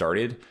getting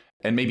started,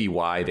 and maybe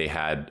why they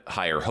had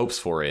higher hopes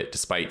for it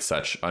despite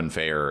such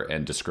unfair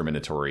and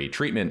discriminatory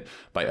treatment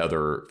by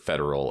other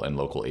federal and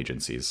local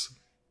agencies?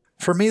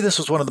 For me, this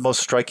was one of the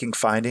most striking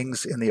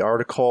findings in the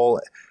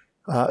article,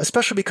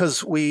 especially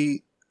because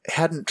we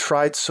hadn't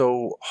tried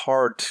so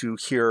hard to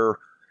hear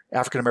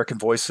African-American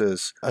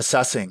voices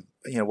assessing,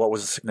 what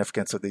was the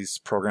significance of these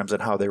programs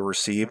and how they were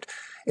received.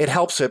 It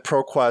helps that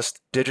ProQuest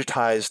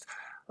digitized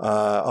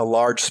a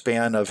large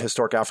span of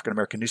historic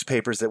African-American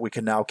newspapers that we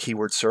can now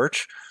keyword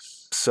search.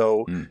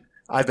 So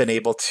I've been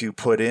able to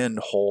put in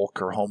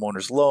Hulk or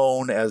homeowner's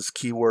loan as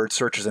keyword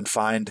searches and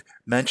find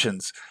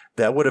mentions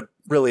that would have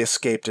really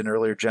escaped an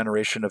earlier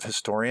generation of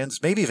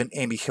historians. Maybe even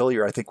Amy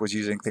Hillier, I think, was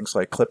using things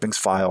like clippings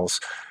files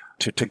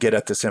to get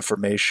at this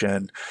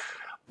information.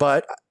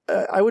 But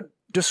I would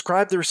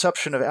describe the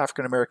reception of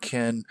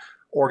African-American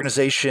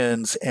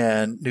organizations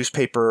and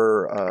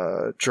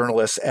newspaper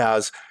journalists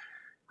as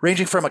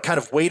ranging from a kind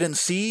of wait and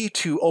see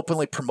to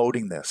openly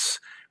promoting this,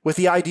 with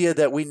the idea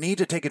that we need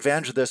to take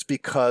advantage of this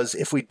because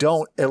if we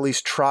don't at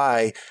least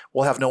try,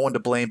 we'll have no one to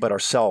blame but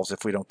ourselves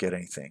if we don't get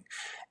anything.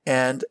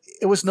 And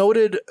it was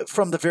noted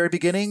from the very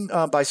beginning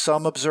by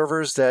some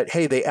observers that,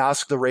 hey, they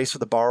asked the race of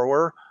the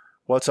borrower.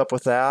 What's up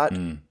with that?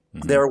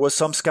 Mm-hmm. There was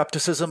some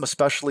skepticism,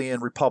 especially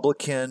in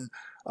Republican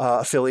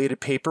affiliated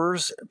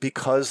papers,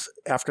 because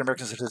African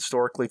Americans had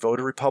historically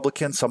voted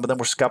Republican. Some of them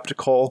were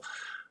skeptical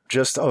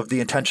just of the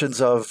intentions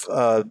of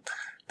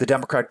the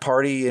Democratic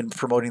Party in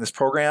promoting this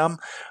program.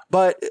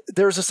 But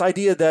there's this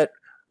idea that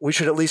we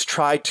should at least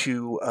try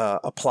to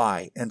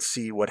apply and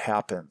see what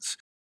happens.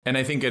 And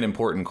I think an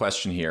important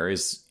question here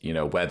is,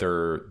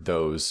 whether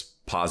those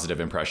positive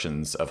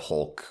impressions of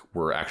Hulk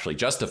were actually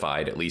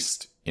justified, at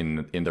least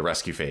in the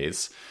rescue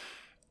phase.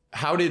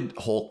 How did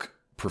Hulk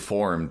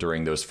perform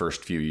during those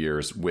first few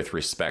years with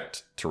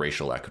respect to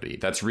racial equity?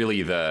 That's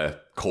really the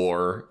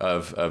core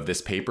of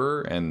this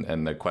paper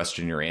and the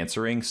question you're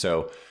answering.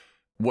 So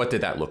what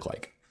did that look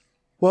like?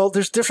 Well,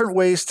 there's different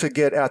ways to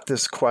get at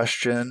this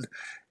question.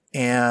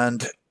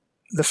 And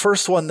the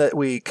first one that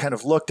we kind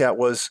of looked at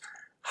was,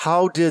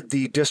 how did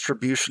the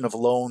distribution of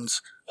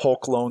loans,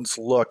 Hulk loans,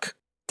 look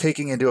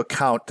taking into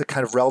account the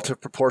kind of relative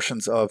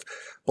proportions of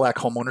Black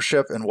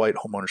homeownership and white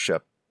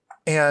homeownership.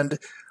 And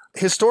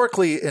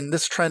historically, and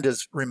this trend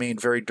has remained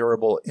very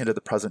durable into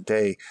the present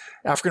day,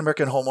 African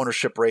American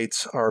homeownership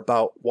rates are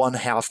about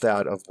 1/2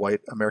 that of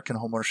white American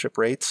homeownership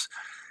rates.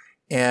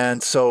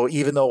 And so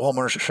even though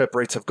homeownership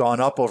rates have gone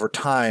up over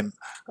time,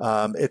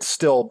 it's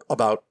still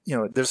about,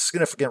 there's a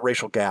significant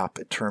racial gap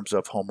in terms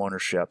of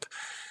homeownership.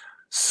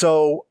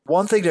 So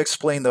one thing to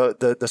explain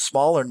the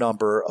smaller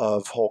number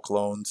of HOLC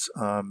loans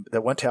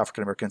that went to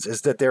African Americans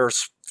is that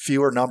there's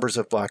fewer numbers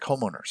of Black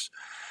homeowners.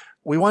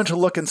 We wanted to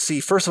look and see,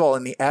 first of all,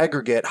 in the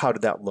aggregate, how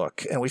did that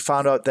look? And we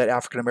found out that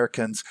African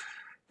Americans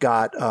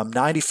got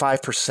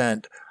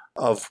 95%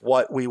 of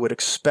what we would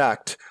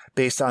expect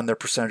based on their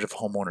percentage of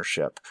home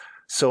ownership.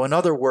 So in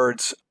other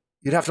words,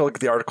 you'd have to look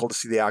at the article to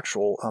see the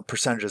actual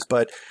percentages,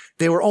 but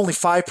they were only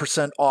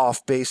 5%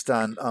 off based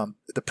on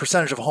the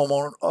percentage of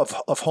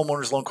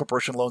homeowners loan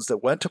corporation loans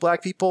that went to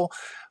Black people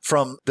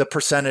from the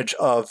percentage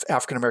of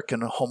African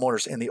American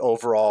homeowners in the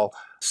overall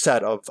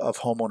set of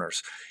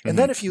homeowners. And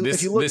then if you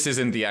look, this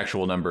isn't the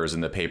actual numbers in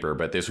the paper,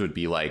 but this would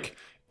be like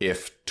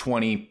if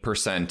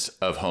 20%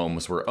 of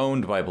homes were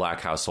owned by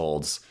Black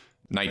households,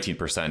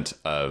 19%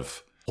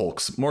 of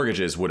HOLC's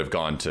mortgages would have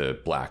gone to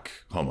Black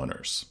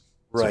homeowners.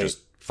 Right. So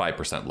just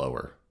 5%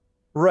 lower.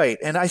 Right.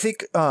 And I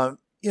think,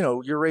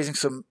 you're raising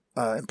some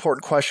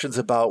important questions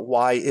about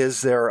why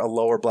is there a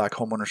lower Black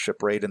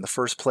homeownership rate in the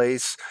first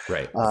place?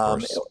 Right.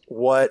 Of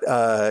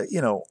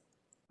course.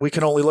 We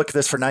can only look at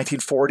this for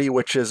 1940,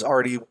 which is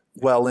already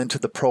well into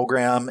the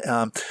program.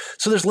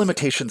 So there's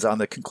limitations on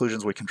the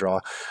conclusions we can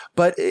draw.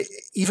 But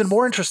even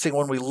more interesting,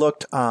 when we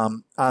looked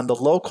on the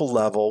local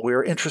level, we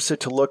were interested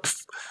to look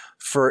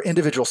for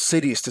individual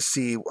cities to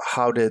see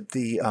how did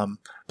the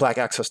Black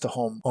access to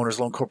homeowners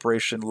loan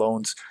corporation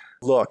loans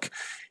look.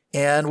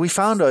 And we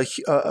found a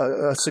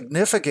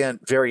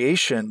significant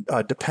variation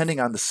depending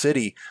on the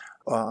city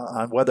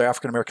on whether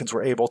African Americans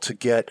were able to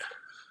get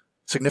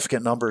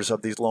significant numbers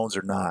of these loans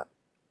or not.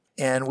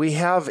 And we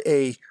have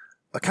a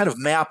kind of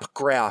map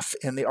graph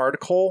in the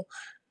article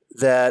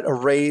that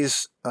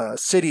arrays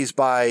cities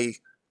by,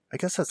 I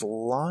guess that's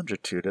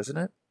longitude, isn't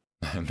it?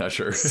 I'm not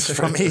sure.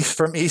 from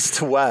east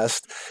to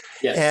west.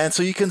 Yes. And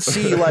so you can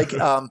see like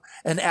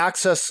an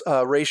access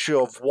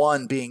ratio of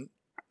 1 being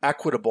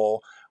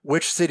equitable,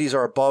 which cities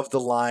are above the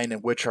line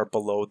and which are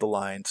below the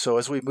line. So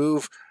as we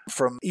move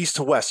from east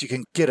to west, you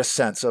can get a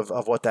sense of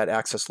what that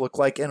access looked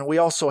like. And we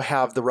also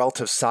have the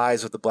relative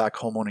size of the Black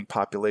homeowning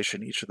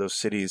population in each of those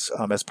cities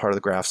as part of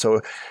the graph. So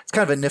it's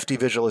kind of a nifty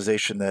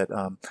visualization that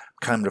I'm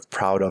kind of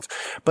proud of.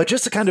 But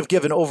just to kind of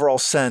give an overall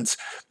sense,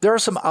 there are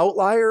some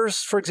outliers,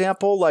 for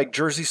example, like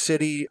Jersey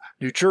City,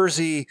 New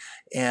Jersey,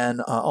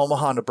 and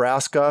Omaha,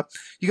 Nebraska.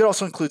 You could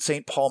also include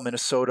St. Paul,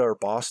 Minnesota, or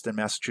Boston,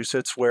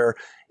 Massachusetts, where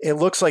it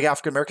looks like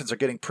African Americans are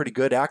getting pretty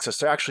good access.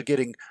 They're actually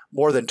getting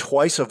more than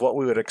twice of what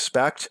we would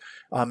expect.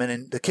 And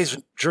in the case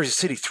of Jersey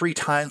City, 3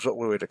 times what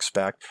we would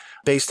expect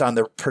based on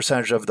the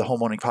percentage of the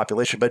homeowning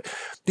population. But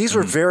these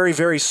were very,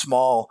 very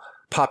small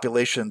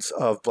populations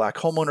of Black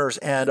homeowners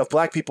and of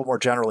Black people more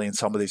generally in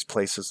some of these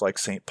places like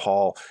St.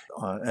 Paul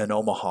and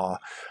Omaha.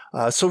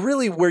 So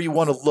really where you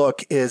want to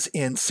look is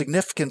in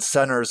significant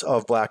centers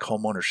of Black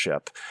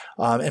homeownership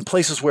and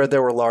places where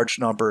there were large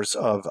numbers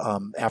of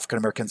African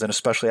Americans and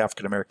especially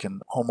African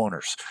American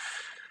homeowners.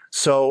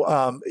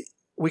 So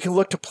we can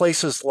look to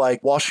places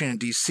like Washington,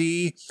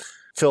 D.C.,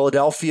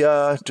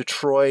 Philadelphia,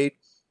 Detroit,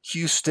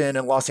 Houston,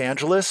 and Los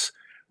Angeles,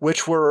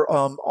 which were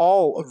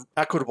all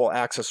equitable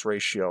access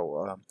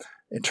ratio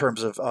in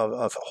terms of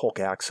HOLC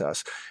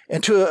access.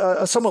 And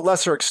to a somewhat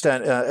lesser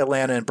extent,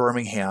 Atlanta and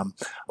Birmingham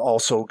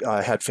also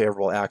had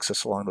favorable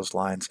access along those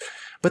lines.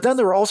 But then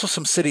there were also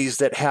some cities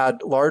that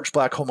had large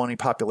Black homeowning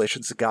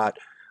populations that got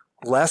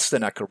less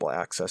than equitable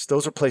access.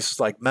 Those are places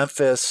like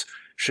Memphis,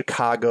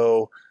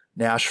 Chicago,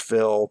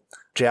 Nashville,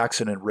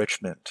 Jackson, and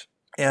Richmond.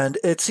 And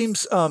it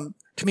seems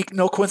to me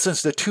no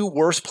coincidence the 2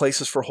 worst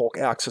places for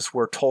HOLC access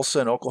were Tulsa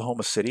and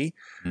Oklahoma City,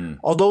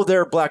 although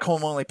their Black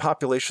home-only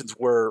populations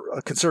were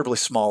considerably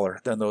smaller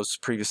than those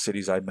previous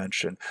cities I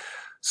mentioned.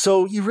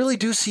 So you really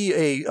do see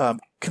a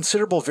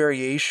considerable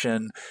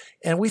variation,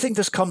 and we think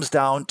this comes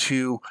down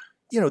to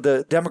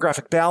the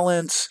demographic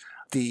balance,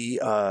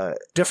 the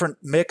different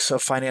mix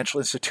of financial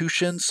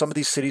institutions. Some of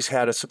these cities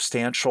had a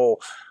substantial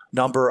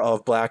number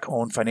of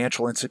Black-owned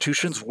financial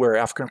institutions where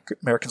African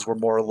Americans were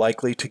more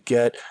likely to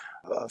get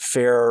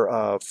fair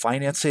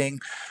financing.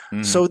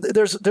 So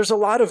there's a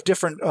lot of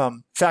different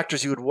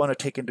factors you would want to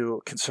take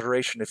into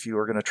consideration if you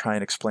were going to try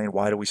and explain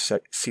why do we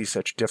see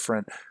such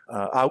different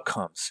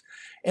outcomes.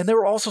 And there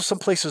were also some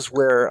places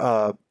where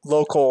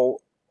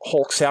local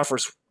HOLC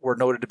staffers were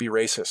noted to be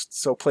racist.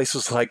 So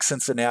places like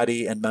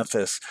Cincinnati and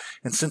Memphis.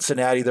 In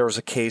Cincinnati, there was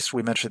a case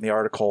we mentioned in the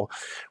article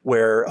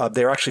where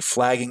they're actually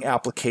flagging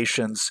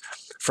applications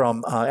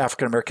from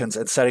African Americans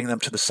and setting them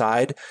to the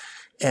side.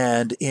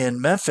 And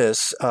in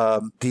Memphis,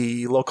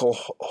 the local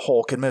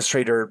HOLC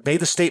administrator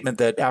made the statement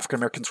that African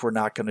Americans were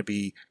not going to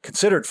be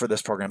considered for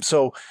this program.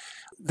 So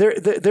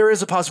there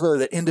is a possibility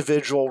that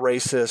individual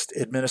racist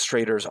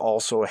administrators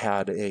also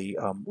had a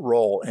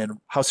role in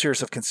how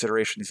serious of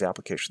consideration these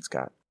applications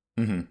got.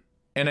 Mm-hmm.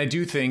 And I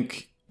do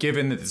think,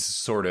 given that this is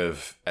sort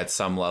of at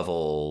some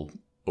level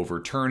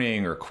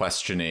overturning or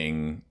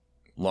questioning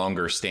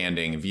longer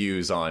standing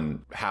views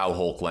on how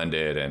Holk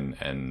lended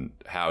and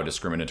how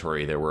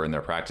discriminatory they were in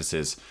their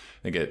practices,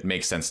 I think it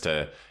makes sense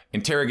to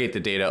interrogate the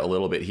data a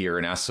little bit here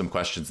and ask some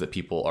questions that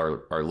people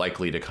are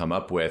likely to come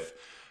up with.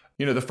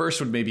 The first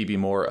would maybe be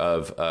more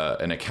of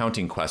an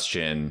accounting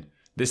question.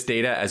 This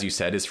data, as you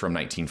said, is from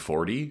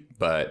 1940,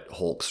 but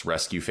Holk's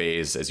rescue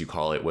phase, as you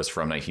call it, was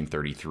from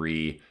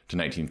 1933 to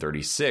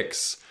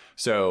 1936.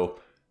 So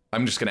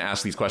I'm just going to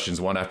ask these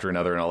questions one after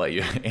another, and I'll let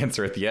you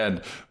answer at the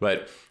end.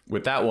 But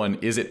with that one,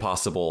 is it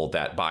possible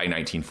that by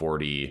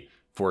 1940,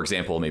 for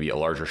example, maybe a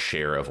larger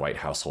share of white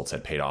households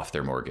had paid off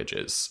their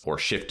mortgages or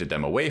shifted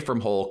them away from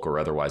Holk or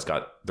otherwise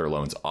got their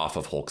loans off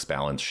of Holk's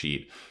balance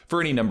sheet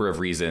for any number of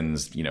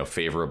reasons,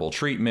 favorable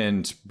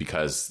treatment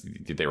because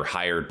they were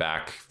hired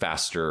back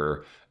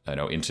faster,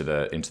 into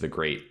the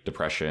Great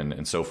Depression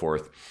and so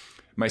forth.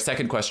 My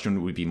second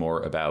question would be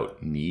more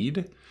about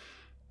need.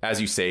 As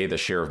you say, the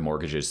share of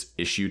mortgages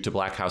issued to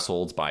Black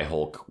households by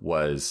Holk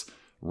was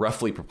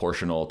roughly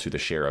proportional to the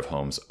share of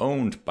homes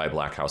owned by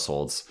Black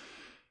households.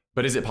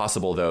 But is it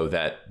possible, though,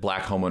 that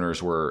Black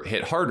homeowners were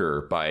hit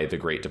harder by the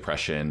Great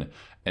Depression?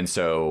 And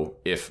so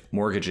if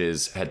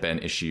mortgages had been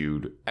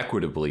issued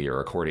equitably or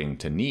according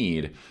to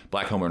need,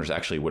 Black homeowners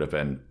actually would have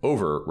been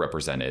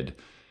overrepresented.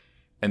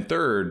 And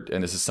third,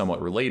 and this is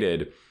somewhat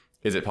related,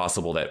 is it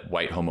possible that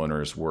white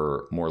homeowners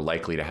were more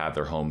likely to have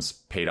their homes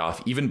paid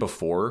off even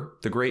before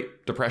the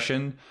Great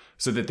Depression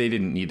so that they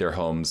didn't need their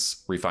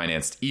homes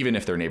refinanced, even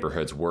if their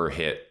neighborhoods were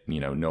hit,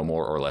 no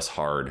more or less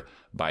hard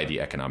by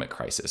the economic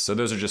crisis? So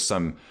those are just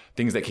some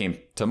things that came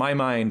to my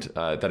mind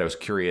that I was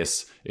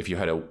curious if you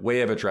had a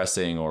way of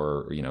addressing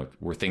or,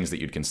 were things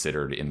that you'd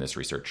considered in this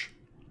research.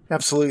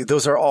 Absolutely.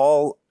 Those are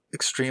all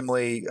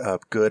extremely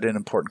good and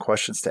important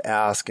questions to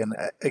ask. And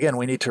again,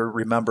 we need to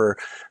remember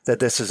that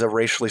this is a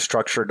racially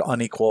structured,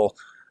 unequal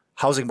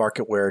housing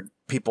market where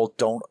people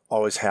don't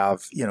always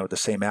have, the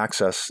same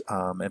access,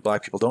 and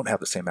Black people don't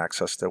have the same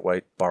access that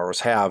white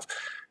borrowers have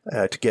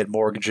to get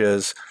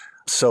mortgages.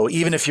 So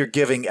even if you're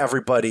giving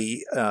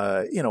everybody,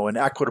 an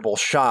equitable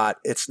shot,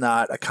 it's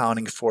not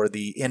accounting for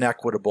the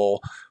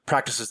inequitable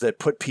practices that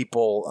put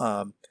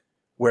people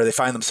where they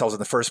find themselves in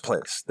the first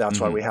place. That's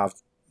why we have,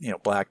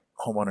 Black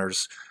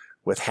homeowners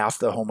with half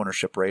the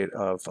homeownership rate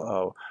of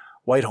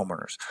white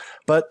homeowners.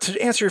 But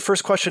to answer your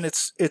first question,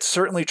 it's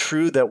certainly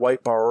true that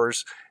white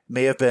borrowers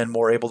may have been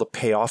more able to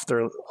pay off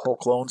their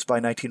Holk loans by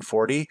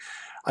 1940.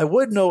 I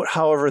would note,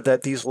 however,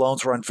 that these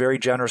loans were on very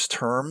generous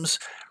terms,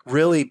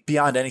 really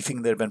beyond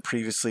anything that had been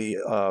previously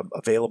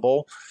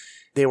available.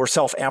 They were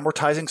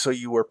self-amortizing, so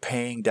you were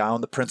paying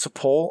down the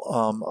principal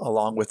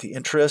along with the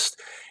interest.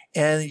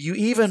 And you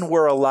even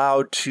were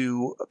allowed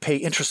to pay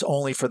interest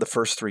only for the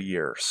first 3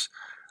 years,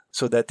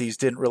 so that these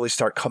didn't really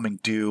start coming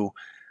due.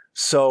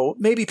 So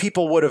maybe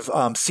people would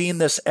have seen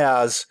this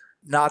as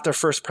not their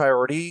first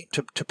priority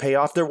to pay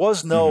off. There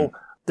was no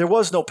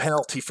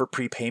penalty for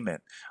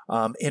prepayment.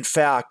 In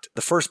fact,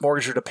 the first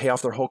mortgager to pay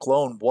off their Holk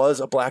loan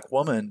was a Black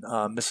woman,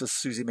 Mrs.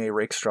 Susie May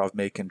Rakestraw of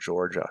Macon,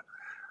 Georgia.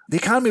 The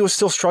economy was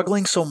still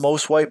struggling, so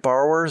most white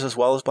borrowers, as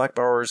well as Black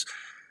borrowers,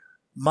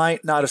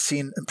 might not have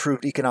seen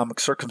improved economic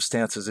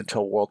circumstances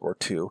until World War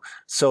II.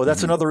 So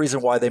that's another reason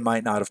why they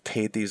might not have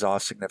paid these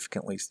off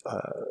significantly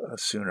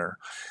sooner.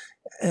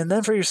 And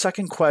then for your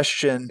second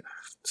question,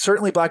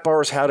 certainly Black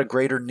borrowers had a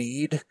greater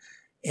need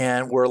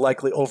and were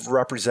likely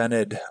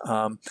overrepresented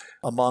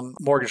among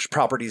mortgage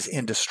properties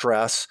in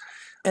distress.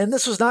 And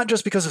this was not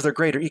just because of their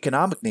greater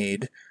economic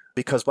need,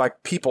 because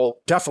Black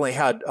people definitely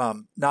had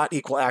not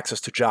equal access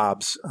to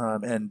jobs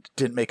and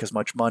didn't make as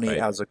much money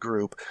as a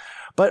group.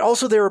 But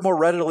also they were more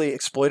readily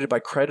exploited by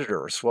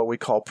creditors, what we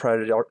call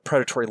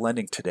predatory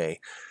lending today.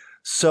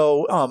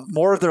 So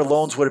more of their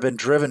loans would have been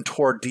driven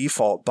toward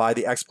default by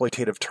the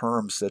exploitative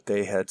terms that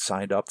they had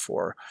signed up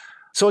for.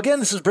 So again,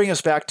 this is bringing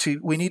us back to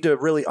we need to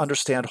really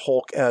understand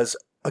Holk as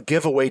a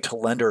giveaway to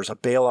lenders, a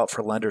bailout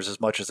for lenders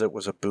as much as it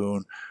was a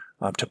boon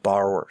to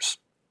borrowers.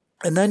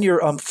 And then your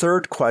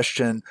third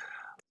question,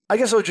 I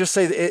guess I would just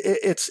say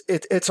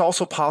it's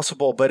also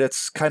possible, but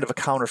it's kind of a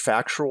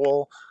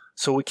counterfactual.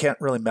 So we can't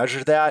really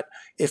measure that.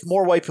 If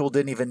more white people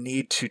didn't even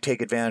need to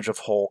take advantage of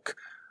Holk,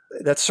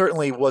 that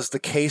certainly was the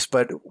case,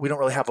 but we don't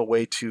really have a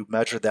way to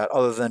measure that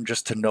other than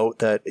just to note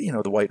that,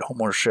 the white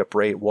homeownership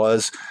rate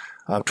was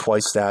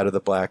twice that of the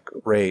Black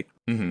rate.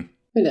 Mm-hmm.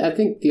 And I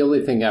think the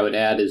only thing I would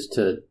add is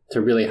to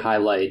really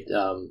highlight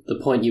the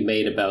point you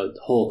made about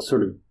Holk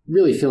sort of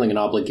really feeling an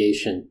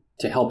obligation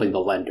to helping the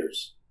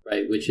lenders,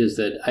 right? Which is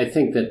that I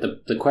think that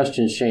the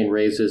questions Shane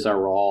raises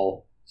are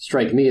all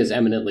strike me as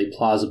eminently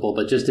plausible,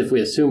 but just if we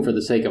assume for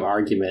the sake of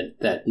argument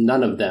that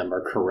none of them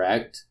are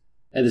correct,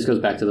 and this goes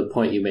back to the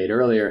point you made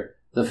earlier,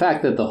 the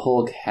fact that the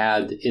Holk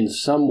had in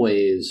some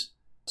ways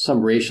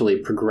some racially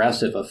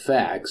progressive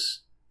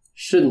effects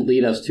shouldn't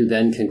lead us to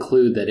then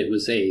conclude that it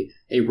was a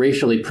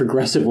racially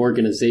progressive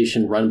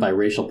organization run by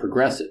racial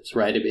progressives,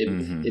 right?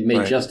 It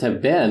may just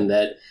have been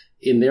that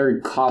in their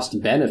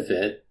cost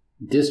benefit,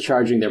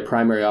 discharging their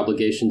primary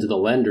obligation to the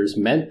lenders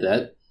meant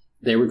that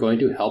they were going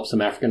to help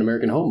some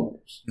African-American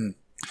homeowners.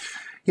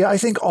 Yeah, I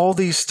think all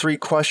these three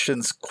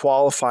questions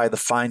qualify the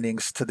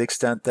findings to the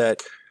extent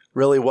that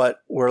really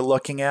what we're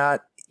looking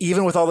at,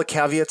 even with all the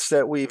caveats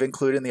that we've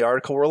included in the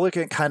article, we're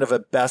looking at kind of a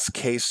best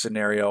case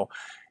scenario.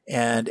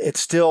 And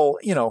it's still,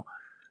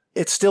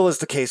 it still is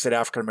the case that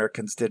African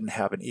Americans didn't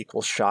have an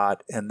equal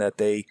shot and that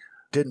they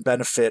didn't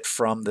benefit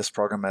from this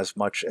program as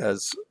much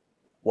as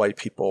white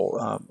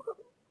people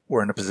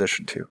were in a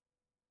position to.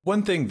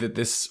 One thing that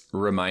this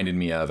reminded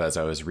me of as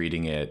I was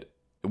reading it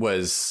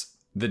was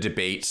the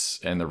debates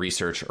and the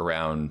research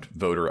around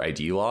voter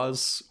ID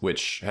laws,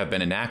 which have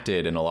been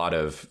enacted in a lot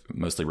of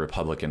mostly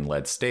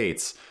Republican-led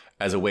states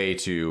as a way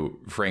to,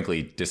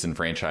 frankly,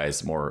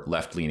 disenfranchise more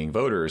left-leaning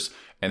voters.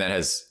 And that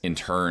has, in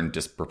turn,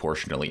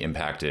 disproportionately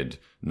impacted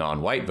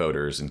non-white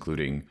voters,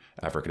 including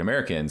African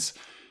Americans.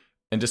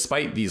 And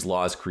despite these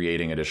laws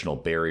creating additional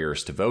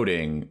barriers to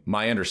voting,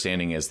 my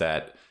understanding is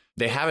that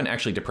they haven't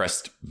actually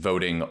depressed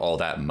voting all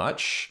that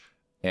much.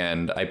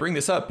 And I bring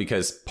this up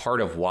because part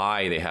of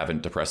why they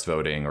haven't depressed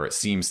voting, or it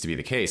seems to be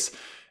the case,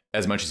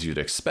 as much as you'd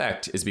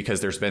expect, is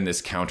because there's been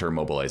this counter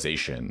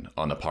mobilization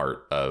on the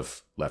part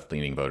of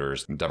left-leaning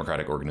voters,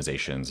 Democratic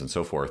organizations, and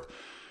so forth.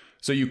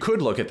 So you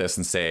could look at this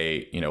and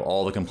say,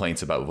 all the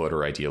complaints about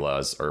voter ID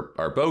laws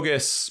are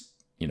bogus,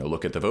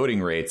 look at the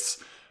voting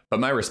rates. But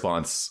my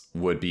response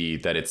would be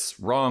that it's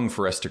wrong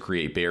for us to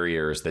create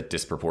barriers that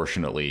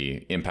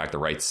disproportionately impact the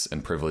rights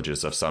and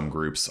privileges of some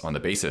groups on the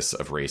basis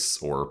of race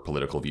or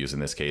political views in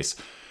this case,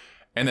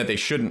 and that they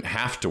shouldn't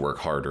have to work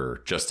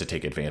harder just to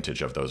take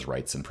advantage of those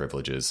rights and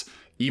privileges,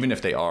 even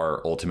if they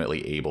are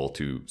ultimately able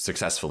to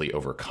successfully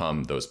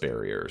overcome those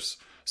barriers.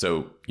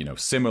 So,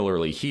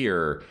 similarly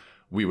here,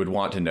 we would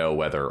want to know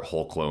whether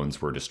Hulk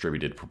loans were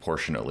distributed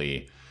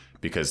proportionately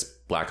because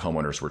Black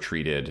homeowners were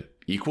treated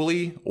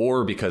equally,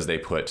 or because they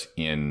put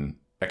in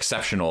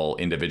exceptional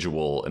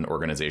individual and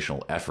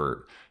organizational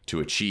effort to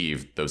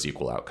achieve those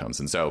equal outcomes.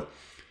 And so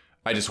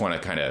I just want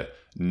to kind of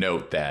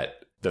note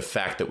that the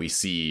fact that we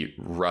see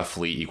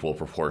roughly equal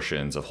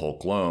proportions of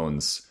Hulk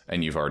loans,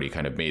 and you've already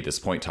kind of made this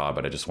point, Todd,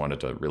 but I just wanted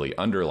to really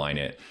underline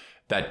it,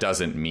 that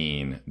doesn't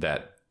mean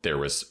that there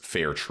was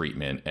fair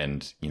treatment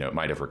and, it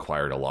might have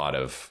required a lot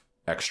of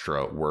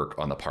extra work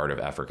on the part of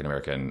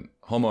African-American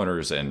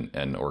homeowners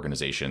and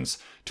organizations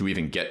to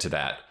even get to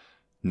that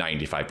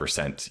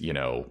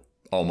 95%,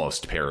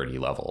 almost parity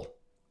level.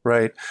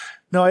 Right.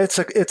 No, it's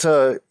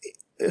a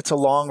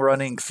long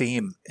running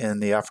theme in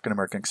the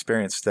African-American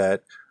experience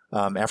that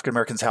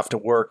African-Americans have to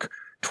work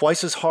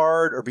twice as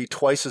hard or be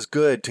twice as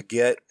good to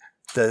get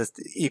the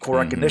equal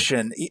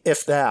recognition,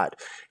 if that.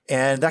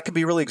 And that can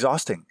be really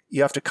exhausting.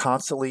 You have to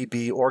constantly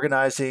be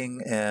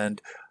organizing,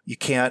 and you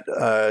can't,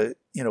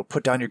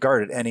 put down your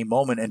guard at any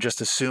moment and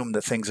just assume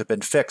that things have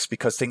been fixed,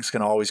 because things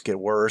can always get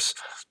worse.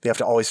 You have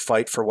to always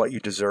fight for what you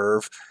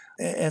deserve.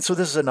 And so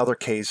this is another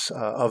case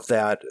of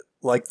that,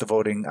 like the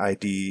voting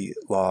ID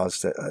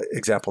laws,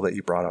 example that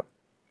you brought up.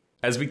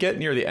 As we get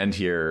near the end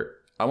here,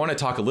 I want to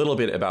talk a little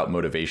bit about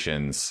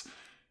motivations.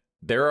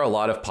 There are a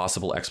lot of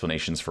possible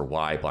explanations for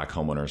why Black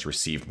homeowners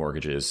received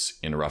mortgages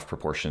in rough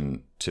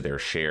proportion to their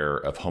share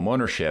of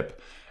homeownership.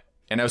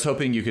 And I was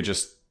hoping you could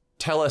just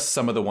tell us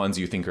some of the ones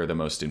you think are the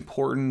most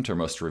important or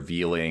most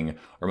revealing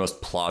or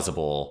most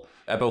plausible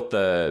at both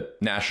the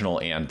national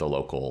and the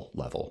local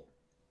level.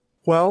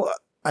 Well,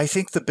 I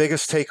think the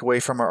biggest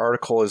takeaway from our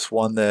article is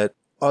one that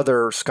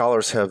other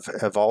scholars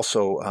have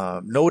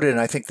also noted, and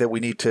I think that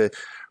we need to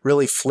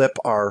really flip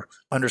our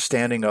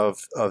understanding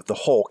of the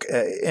Hulk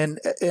and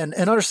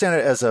understand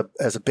it as a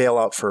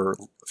bailout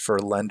for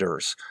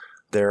lenders.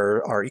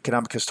 There are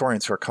economic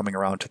historians who are coming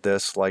around to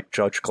this, like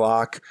Judge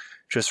Glock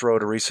just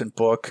wrote a recent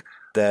book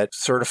that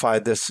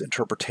certified this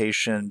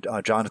interpretation.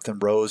 Jonathan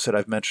Rose, that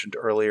I've mentioned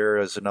earlier,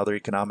 is another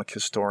economic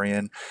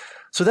historian.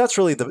 So that's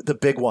really the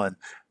big one,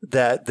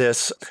 that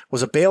this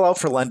was a bailout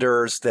for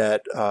lenders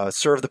that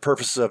served the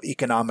purposes of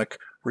economic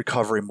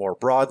recovery more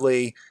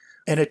broadly.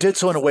 And it did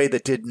so in a way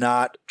that did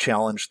not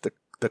challenge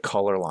the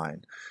color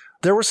line.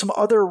 There were some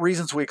other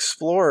reasons we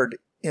explored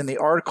in the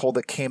article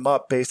that came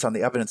up based on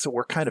the evidence that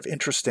were kind of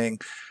interesting.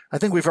 I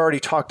think we've already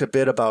talked a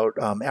bit about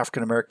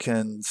African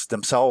Americans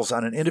themselves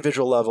on an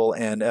individual level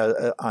and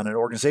on an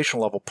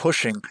organizational level.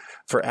 Pushing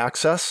for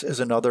access is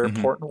another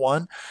important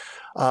one.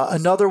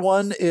 Another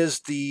one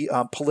is the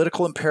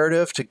political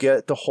imperative to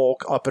get the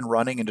Hulk up and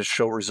running and to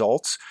show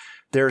results.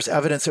 There's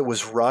evidence it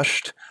was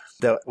rushed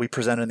that we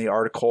present in the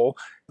article,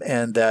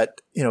 and that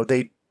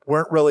they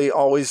weren't really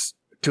always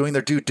doing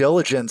their due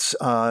diligence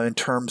in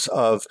terms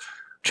of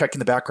checking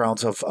the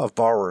backgrounds of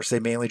borrowers. They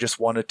mainly just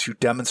wanted to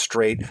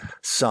demonstrate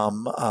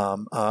some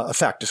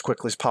effect as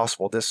quickly as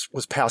possible. This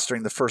was passed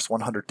during the first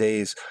 100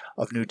 days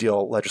of New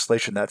Deal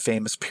legislation, that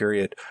famous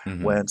period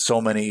when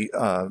so many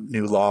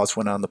new laws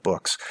went on the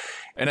books.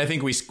 And I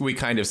think we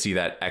kind of see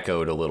that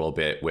echoed a little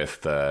bit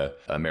with the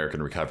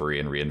American Recovery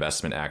and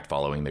Reinvestment Act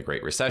following the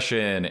Great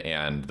Recession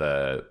and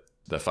the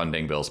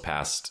funding bills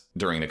passed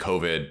during the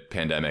COVID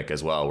pandemic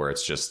as well, where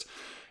it's just,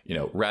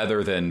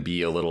 rather than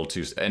be a little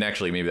too, and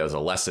actually maybe that was a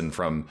lesson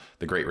from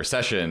the Great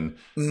Recession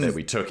that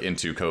we took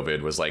into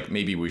COVID, was like,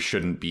 maybe we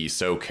shouldn't be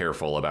so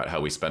careful about how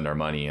we spend our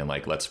money, and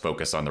like, let's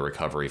focus on the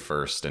recovery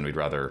first. And we'd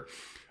rather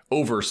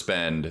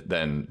overspend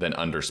than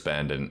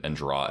underspend and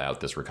draw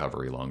out this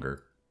recovery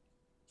longer.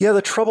 Yeah,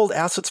 the Troubled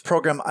Assets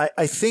Program,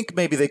 I think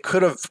maybe they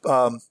could have,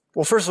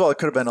 first of all, it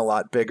could have been a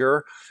lot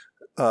bigger,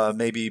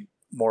 maybe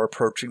more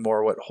approaching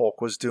more what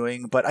Holk was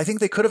doing. But I think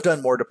they could have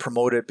done more to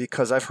promote it,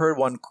 because I've heard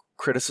one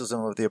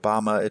criticism of the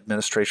Obama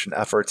administration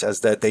efforts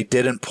as that they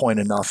didn't point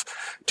enough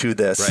to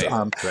this.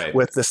 Right.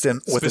 With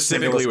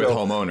specifically with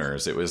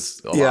homeowners, it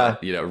was a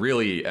lot,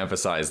 really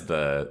emphasized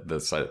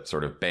the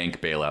sort of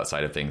bank bailout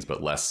side of things,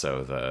 but less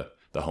so the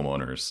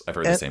homeowners. I've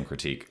heard the same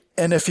critique.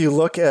 And if you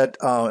look at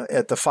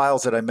the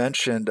files that I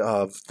mentioned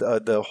of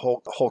the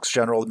Holk's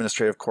General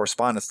Administrative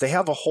Correspondence, they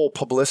have a whole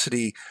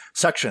publicity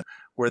section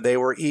where they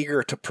were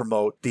eager to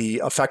promote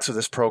the effects of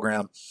this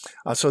program.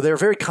 So they're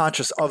very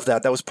conscious of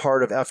that. That was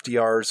part of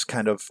FDR's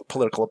kind of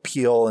political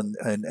appeal and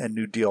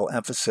New Deal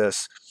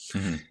emphasis.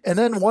 Mm-hmm. And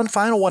then one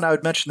final one I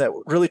would mention that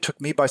really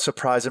took me by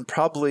surprise and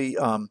probably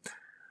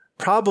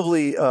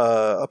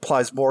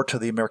applies more to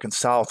the American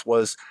South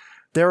was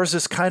there was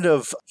this kind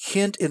of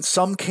hint in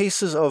some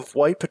cases of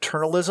white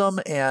paternalism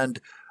and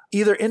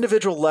either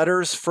individual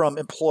letters from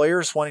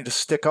employers wanting to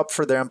stick up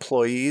for their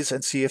employees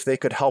and see if they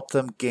could help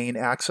them gain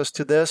access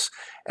to this.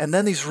 And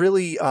then these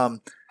really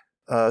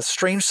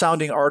strange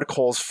sounding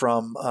articles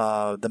from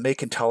the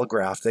Macon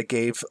Telegraph that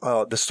gave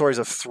the stories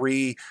of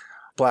 3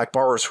 Black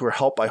borrowers who were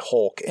helped by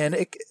Holk. And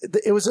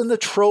it was in the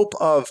trope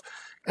of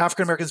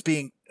African Americans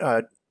being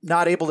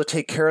not able to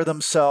take care of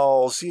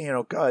themselves,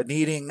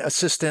 needing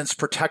assistance,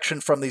 protection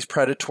from these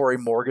predatory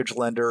mortgage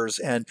lenders.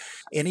 And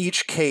in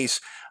each case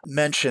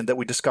mentioned that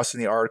we discussed in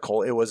the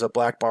article, it was a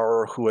Black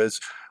borrower who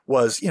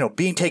was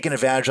being taken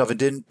advantage of and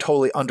didn't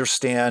totally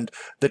understand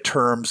the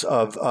terms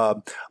of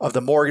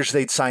the mortgage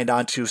they'd signed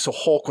on to. So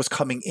Holk was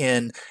coming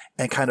in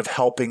and kind of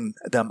helping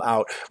them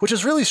out, which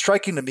is really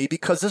striking to me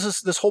because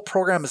this whole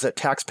program is at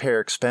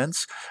taxpayer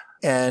expense.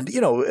 And,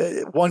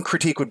 one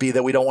critique would be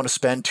that we don't want to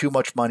spend too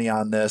much money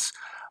on this.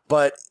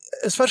 But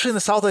especially in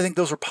the South, I think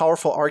those were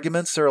powerful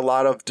arguments. There are a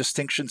lot of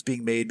distinctions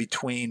being made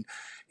between,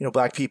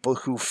 Black people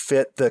who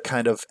fit the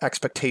kind of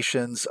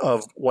expectations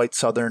of white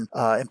Southern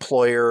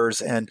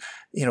employers and,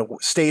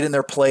 stayed in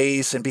their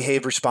place and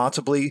behaved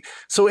responsibly.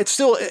 So it's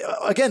still,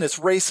 again, it's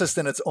racist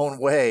in its own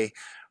way.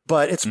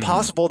 But it's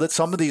possible that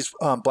some of these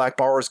Black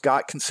borrowers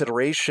got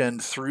consideration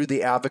through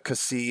the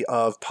advocacy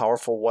of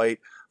powerful white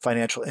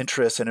financial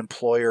interests and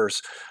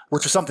employers,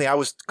 which was something I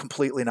was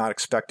completely not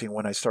expecting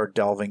when I started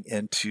delving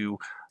into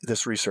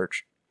this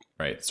research.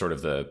 Right. Sort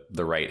of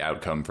the right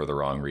outcome for the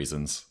wrong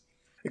reasons.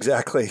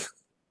 Exactly.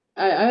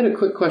 I had a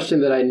quick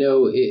question that I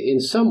know in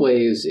some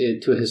ways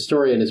to a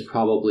historian is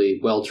probably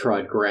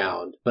well-trod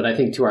ground, but I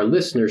think to our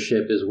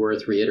listenership is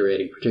worth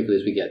reiterating, particularly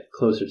as we get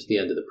closer to the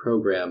end of the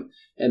program.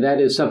 And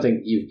that is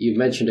something you've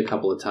mentioned a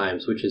couple of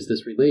times, which is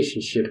this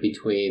relationship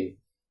between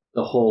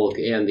the Holk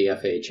and the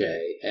FHA.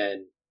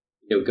 And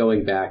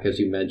going back, as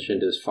you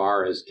mentioned, as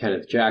far as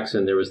Kenneth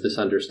Jackson, there was this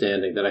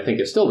understanding that I think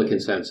is still the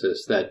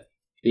consensus that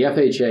the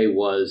FHA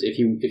was, if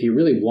you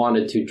really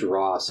wanted to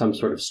draw some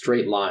sort of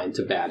straight line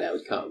to bad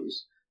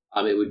outcomes,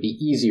 it would be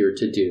easier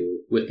to do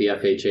with the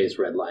FHA's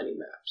redlining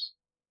maps.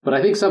 But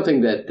I think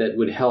something that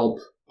would help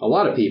a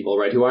lot of people,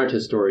 right, who aren't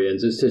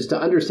historians, is just to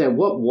understand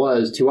what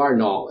was, to our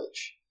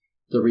knowledge,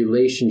 the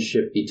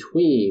relationship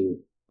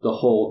between the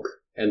Holk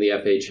and the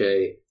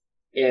FHA.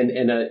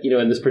 And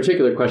this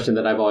particular question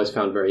that I've always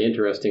found very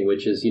interesting,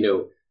 which is,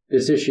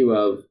 this issue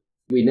of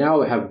we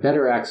now have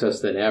better access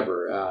than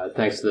ever,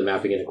 thanks to the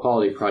Mapping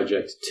Inequality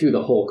Project, to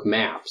the Holk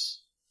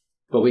maps.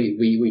 But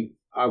we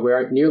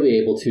aren't nearly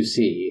able to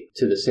see,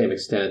 to the same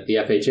extent, the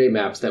FHA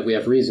maps that we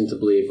have reason to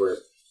believe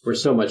were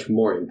so much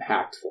more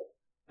impactful.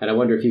 And I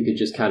wonder if you could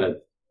just kind of,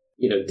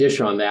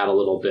 dish on that a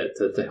little bit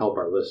to help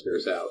our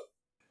listeners out.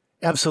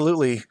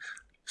 Absolutely.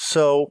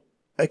 So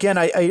again,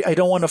 I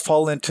don't want to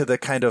fall into the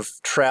kind of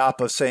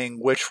trap of saying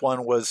which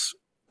one was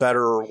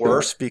better or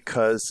worse,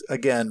 because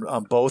again,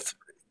 both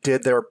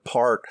did their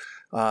part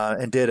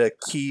and did a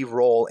key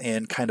role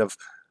in kind of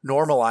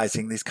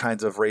normalizing these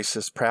kinds of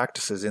racist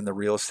practices in the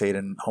real estate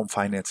and home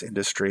finance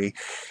industry.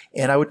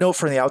 And I would note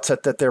from the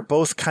outset that they're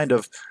both kind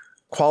of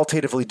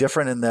qualitatively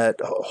different in that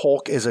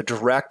Holk is a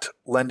direct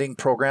lending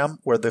program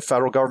where the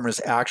federal government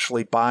is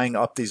actually buying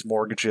up these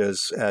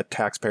mortgages at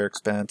taxpayer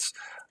expense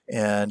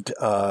and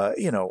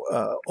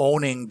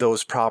owning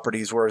those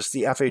properties, whereas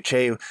the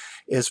FHA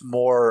is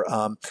more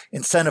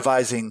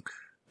incentivizing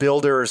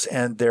builders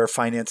and their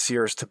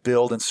financiers to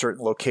build in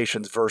certain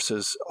locations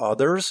versus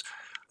others.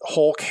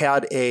 Holk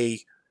had a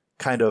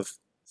kind of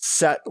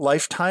set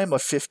lifetime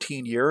of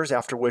 15 years,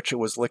 after which it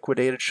was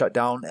liquidated, shut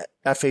down.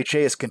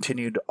 FHA has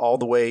continued all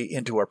the way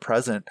into our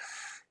present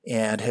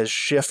and has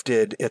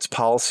shifted its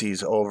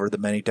policies over the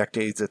many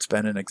decades it's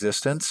been in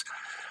existence.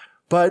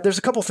 But there's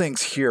a couple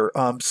things here.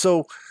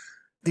 So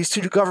these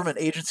two government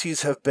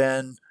agencies have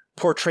been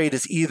portrayed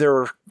as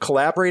either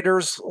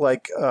collaborators,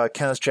 like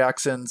Kenneth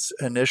Jackson's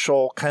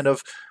initial kind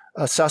of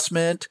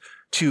assessment,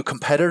 to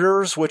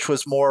competitors, which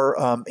was more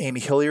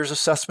Amy Hillier's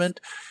assessment.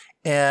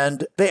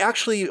 And they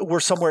actually were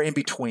somewhere in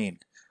between.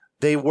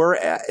 They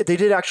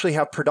did actually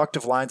have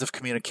productive lines of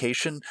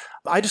communication.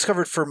 I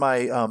discovered for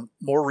my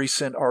more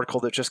recent article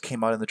that just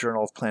came out in the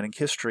Journal of Planning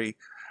History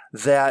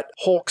that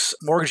Holk's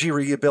Mortgagee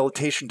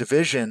Rehabilitation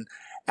Division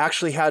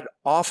actually had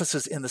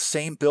offices in the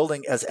same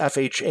building as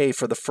FHA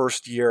for the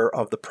first year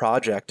of the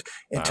project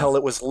until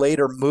it was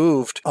later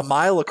moved a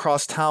mile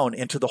across town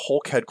into the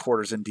Holk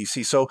headquarters in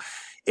DC. So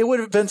it would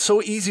have been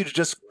so easy to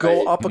just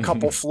go up a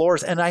couple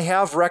floors. And I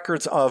have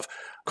records of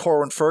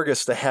Corwin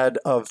Fergus, the head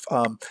of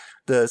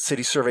the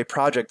City Survey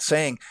Project,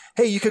 saying,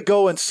 hey, you could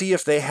go and see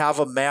if they have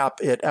a map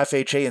at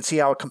FHA and see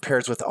how it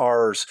compares with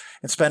ours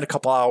and spend a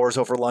couple hours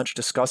over lunch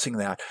discussing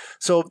that.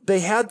 So they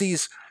had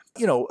these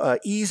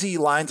easy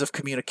lines of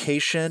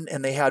communication,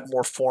 and they had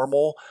more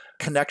formal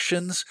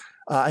connections.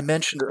 I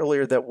mentioned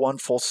earlier that one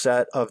full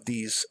set of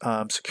these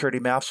security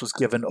maps was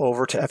given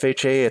over to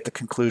FHA at the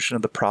conclusion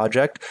of the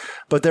project,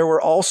 but there were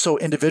also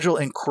individual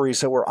inquiries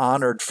that were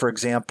honored. For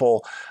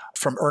example,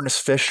 from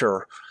Ernest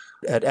Fisher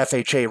at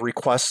FHA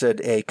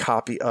requested a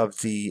copy of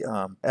the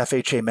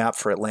FHA map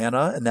for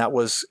Atlanta, and that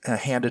was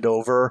handed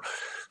over.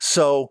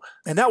 So,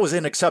 and that was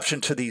an exception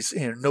to these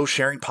no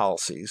sharing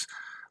policies.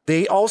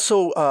 They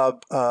also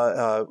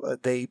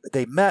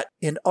they met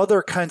in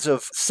other kinds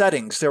of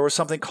settings. There was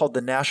something called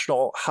the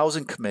National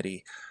Housing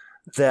Committee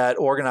that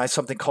organized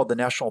something called the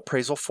National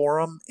Appraisal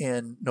Forum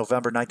in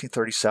November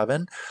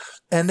 1937.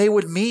 And they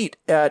would meet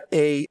at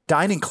a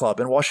dining club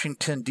in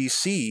Washington,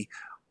 D.C.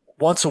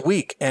 once a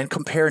week and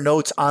compare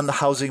notes on the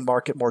housing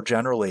market more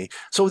generally.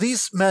 So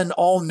these men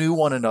all knew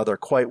one another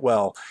quite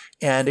well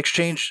and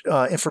exchanged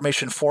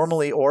information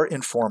formally or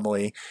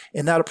informally.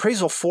 In that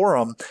appraisal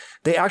forum,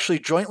 they actually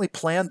jointly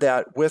planned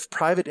that with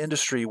private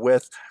industry,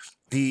 with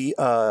the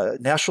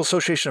National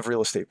Association of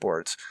Real Estate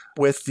Boards,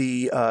 with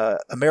the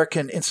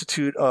American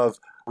Institute of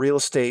Real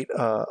Estate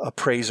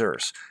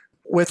Appraisers,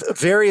 with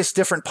various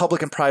different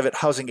public and private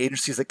housing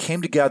agencies that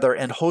came together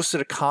and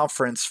hosted a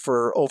conference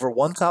for over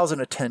 1,000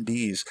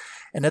 attendees.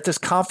 And at this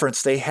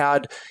conference, they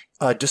had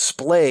a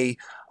display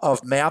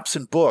of maps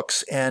and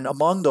books. And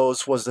among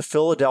those was the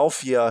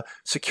Philadelphia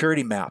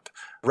security map,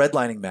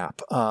 redlining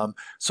map.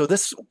 So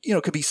this,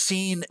 could be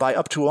seen by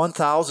up to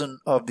 1,000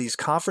 of these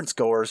conference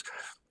goers.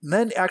 And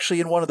then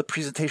actually in one of the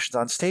presentations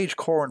on stage,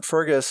 Corwin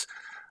Fergus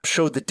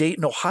showed the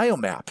Dayton, Ohio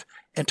map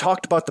and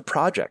talked about the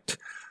project.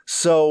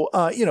 So,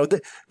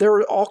 there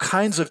were all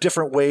kinds of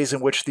different ways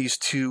in which these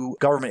two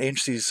government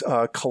agencies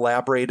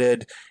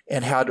collaborated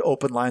and had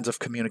open lines of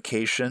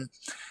communication.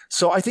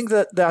 So I think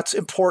that that's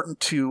important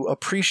to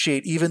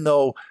appreciate, even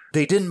though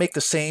they didn't make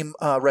the same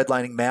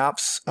redlining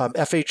maps.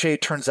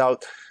 FHA, turns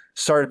out,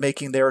 started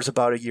making theirs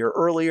about a year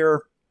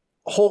earlier.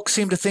 Holk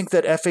seemed to think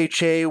that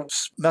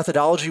FHA's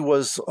methodology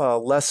was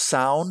less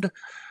sound.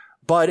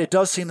 But it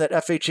does seem that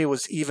FHA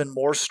was even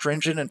more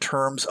stringent in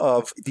terms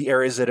of the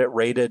areas that it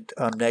rated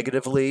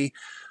negatively.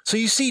 So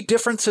you see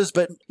differences,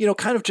 but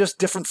kind of just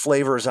different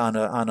flavors on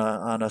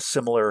a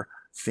similar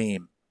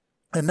theme.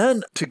 And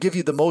then to give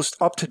you the most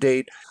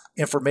up-to-date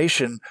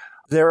information,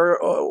 there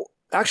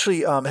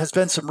actually has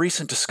been some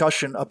recent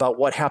discussion about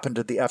what happened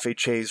to the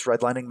FHA's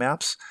redlining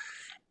maps.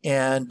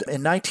 And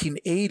in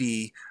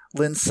 1980,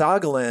 Lynn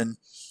Sogelin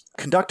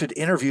conducted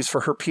interviews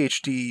for her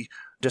PhD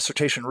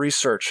dissertation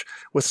research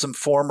with some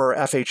former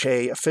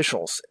FHA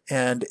officials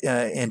and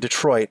in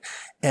Detroit.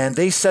 And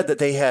they said that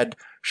they had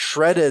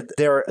shredded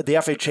the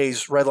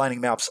FHA's redlining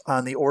maps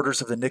on the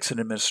orders of the Nixon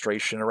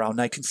administration around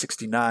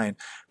 1969.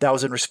 That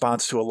was in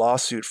response to a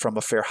lawsuit from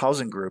a fair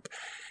housing group.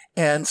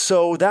 And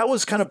so that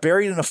was kind of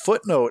buried in a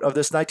footnote of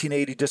this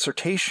 1980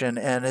 dissertation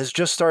and has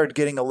just started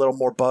getting a little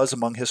more buzz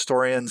among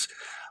historians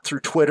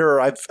through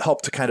Twitter. I've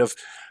helped to kind of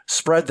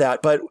spread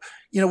that. But,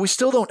 we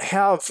still don't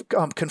have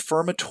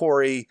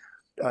confirmatory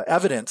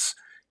evidence,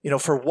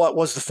 for what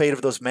was the fate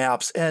of those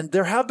maps. And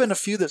there have been a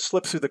few that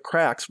slipped through the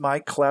cracks. My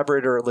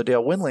collaborator,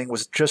 Ladale Windling,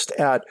 was just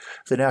at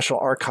the National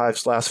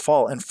Archives last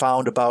fall and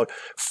found about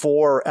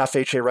 4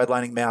 FHA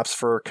redlining maps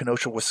for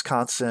Kenosha,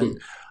 Wisconsin,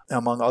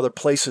 among other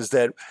places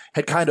that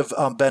had kind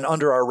of been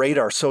under our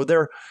radar. So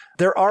there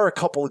are a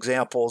couple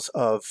examples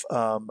of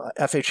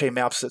FHA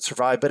maps that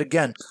survive. But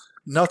again,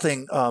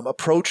 nothing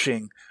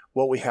approaching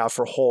what we have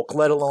for Holk,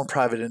 let alone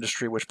private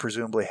industry, which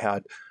presumably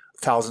had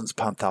thousands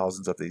upon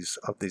thousands of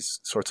these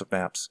sorts of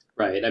maps.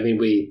 Right. I mean,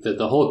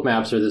 the Holk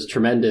maps are this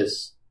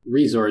tremendous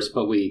resource,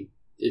 but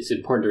it's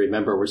important to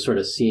remember we're sort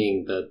of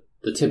seeing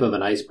the tip of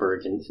an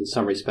iceberg in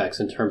some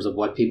respects in terms of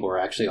what people are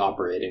actually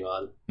operating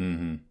on.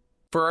 Mm-hmm.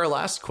 For our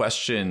last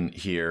question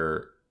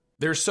here,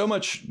 there's so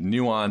much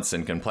nuance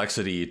and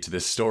complexity to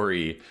this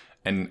story,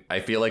 and I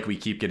feel like we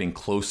keep getting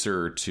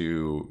closer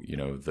to,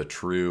 the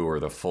true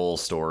or the full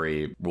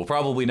story. We'll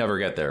probably never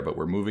get there, but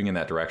we're moving in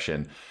that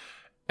direction.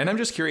 And I'm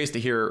just curious to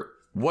hear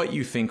what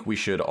you think we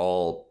should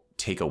all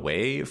take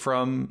away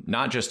from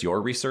not just your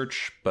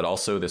research, but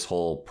also this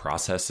whole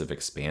process of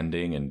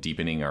expanding and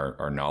deepening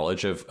our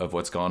knowledge of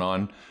what's gone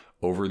on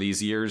over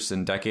these years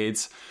and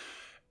decades,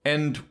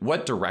 and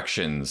what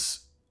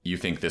directions you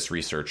think this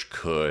research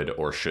could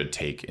or should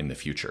take in the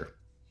future.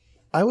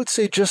 I would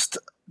say just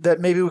that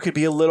maybe we could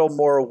be a little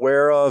more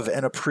aware of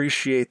and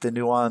appreciate the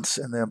nuance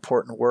and the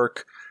important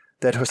work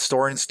that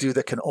historians do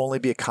that can only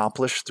be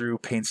accomplished through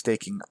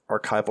painstaking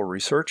archival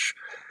research.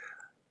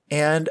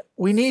 And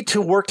we need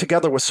to work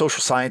together with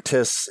social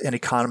scientists and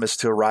economists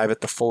to arrive at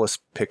the fullest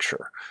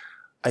picture.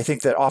 I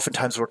think that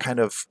oftentimes we're kind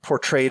of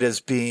portrayed as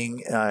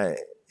being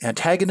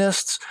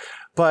antagonists,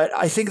 but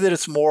I think that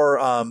it's more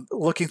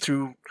looking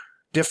through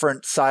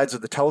different sides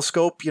of the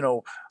telescope,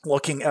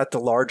 looking at the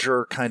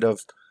larger kind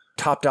of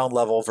top-down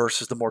level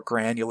versus the more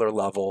granular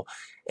level.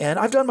 And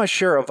I've done my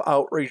share of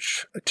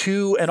outreach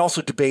to and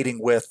also debating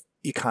with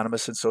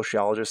economists and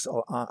sociologists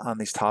on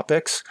these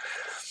topics.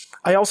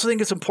 I also think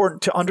it's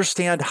important to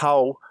understand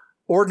how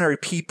ordinary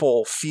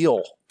people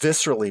feel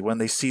viscerally when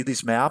they see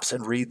these maps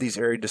and read these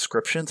area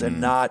descriptions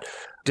and not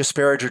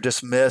disparage or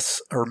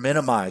dismiss or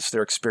minimize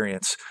their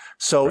experience.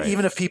 So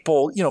even if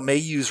people, may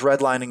use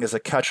redlining as a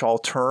catch-all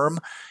term,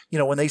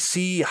 when they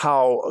see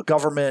how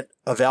government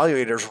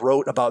evaluators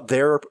wrote about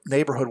their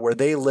neighborhood where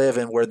they live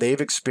and where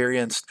they've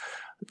experienced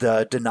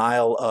the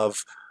denial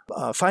of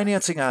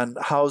financing on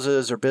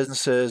houses or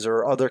businesses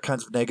or other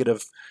kinds of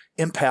negative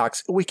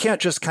impacts, we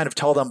can't just kind of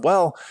tell them,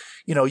 well,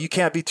 you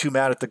can't be too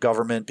mad at the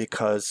government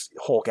because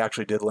Holk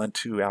actually did lend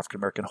to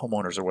African-American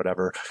homeowners or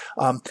whatever.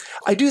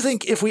 I do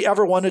think if we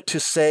ever wanted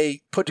to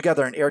put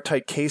together an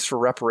airtight case for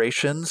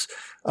reparations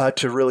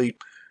to really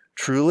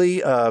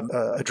truly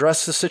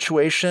address the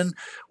situation,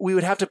 we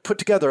would have to put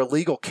together a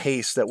legal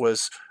case that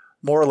was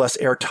more or less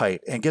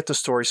airtight and get the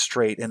story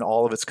straight in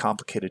all of its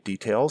complicated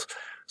details.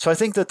 So I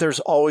think that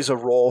there's always a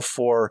role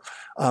for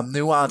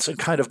nuance and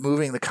kind of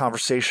moving the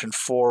conversation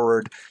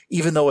forward,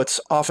 even though it's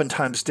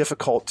oftentimes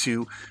difficult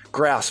to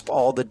grasp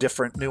all the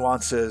different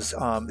nuances.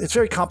 It's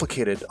very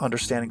complicated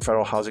understanding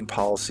federal housing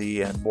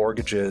policy and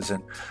mortgages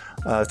and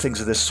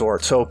things of this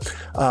sort. So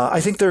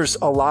I think there's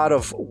a lot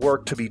of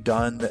work to be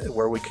done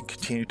where we can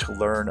continue to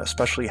learn,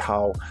 especially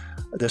how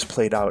this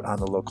played out on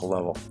the local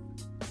level.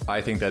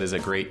 I think that is a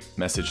great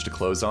message to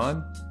close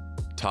on.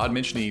 Todd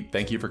Michny,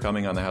 thank you for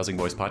coming on the Housing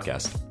Voice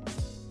podcast.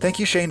 Thank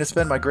you, Shane. It's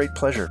been my great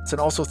pleasure. And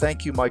also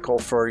thank you, Michael,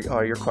 for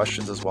your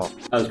questions as well.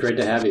 That was great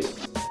to have you.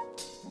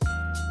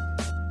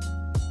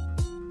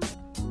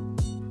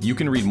 You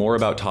can read more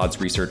about Todd's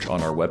research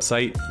on our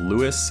website,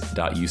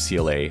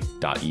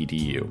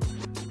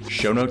 lewis.ucla.edu.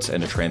 Show notes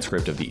and a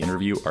transcript of the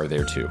interview are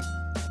there too.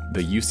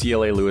 The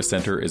UCLA Lewis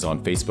Center is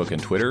on Facebook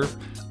and Twitter.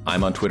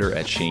 I'm on Twitter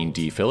at Shane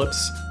D.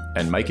 Phillips,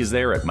 and Mike is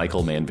there at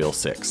Michael Manville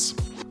 6.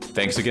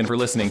 Thanks again for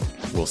listening.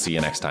 We'll see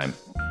you next time.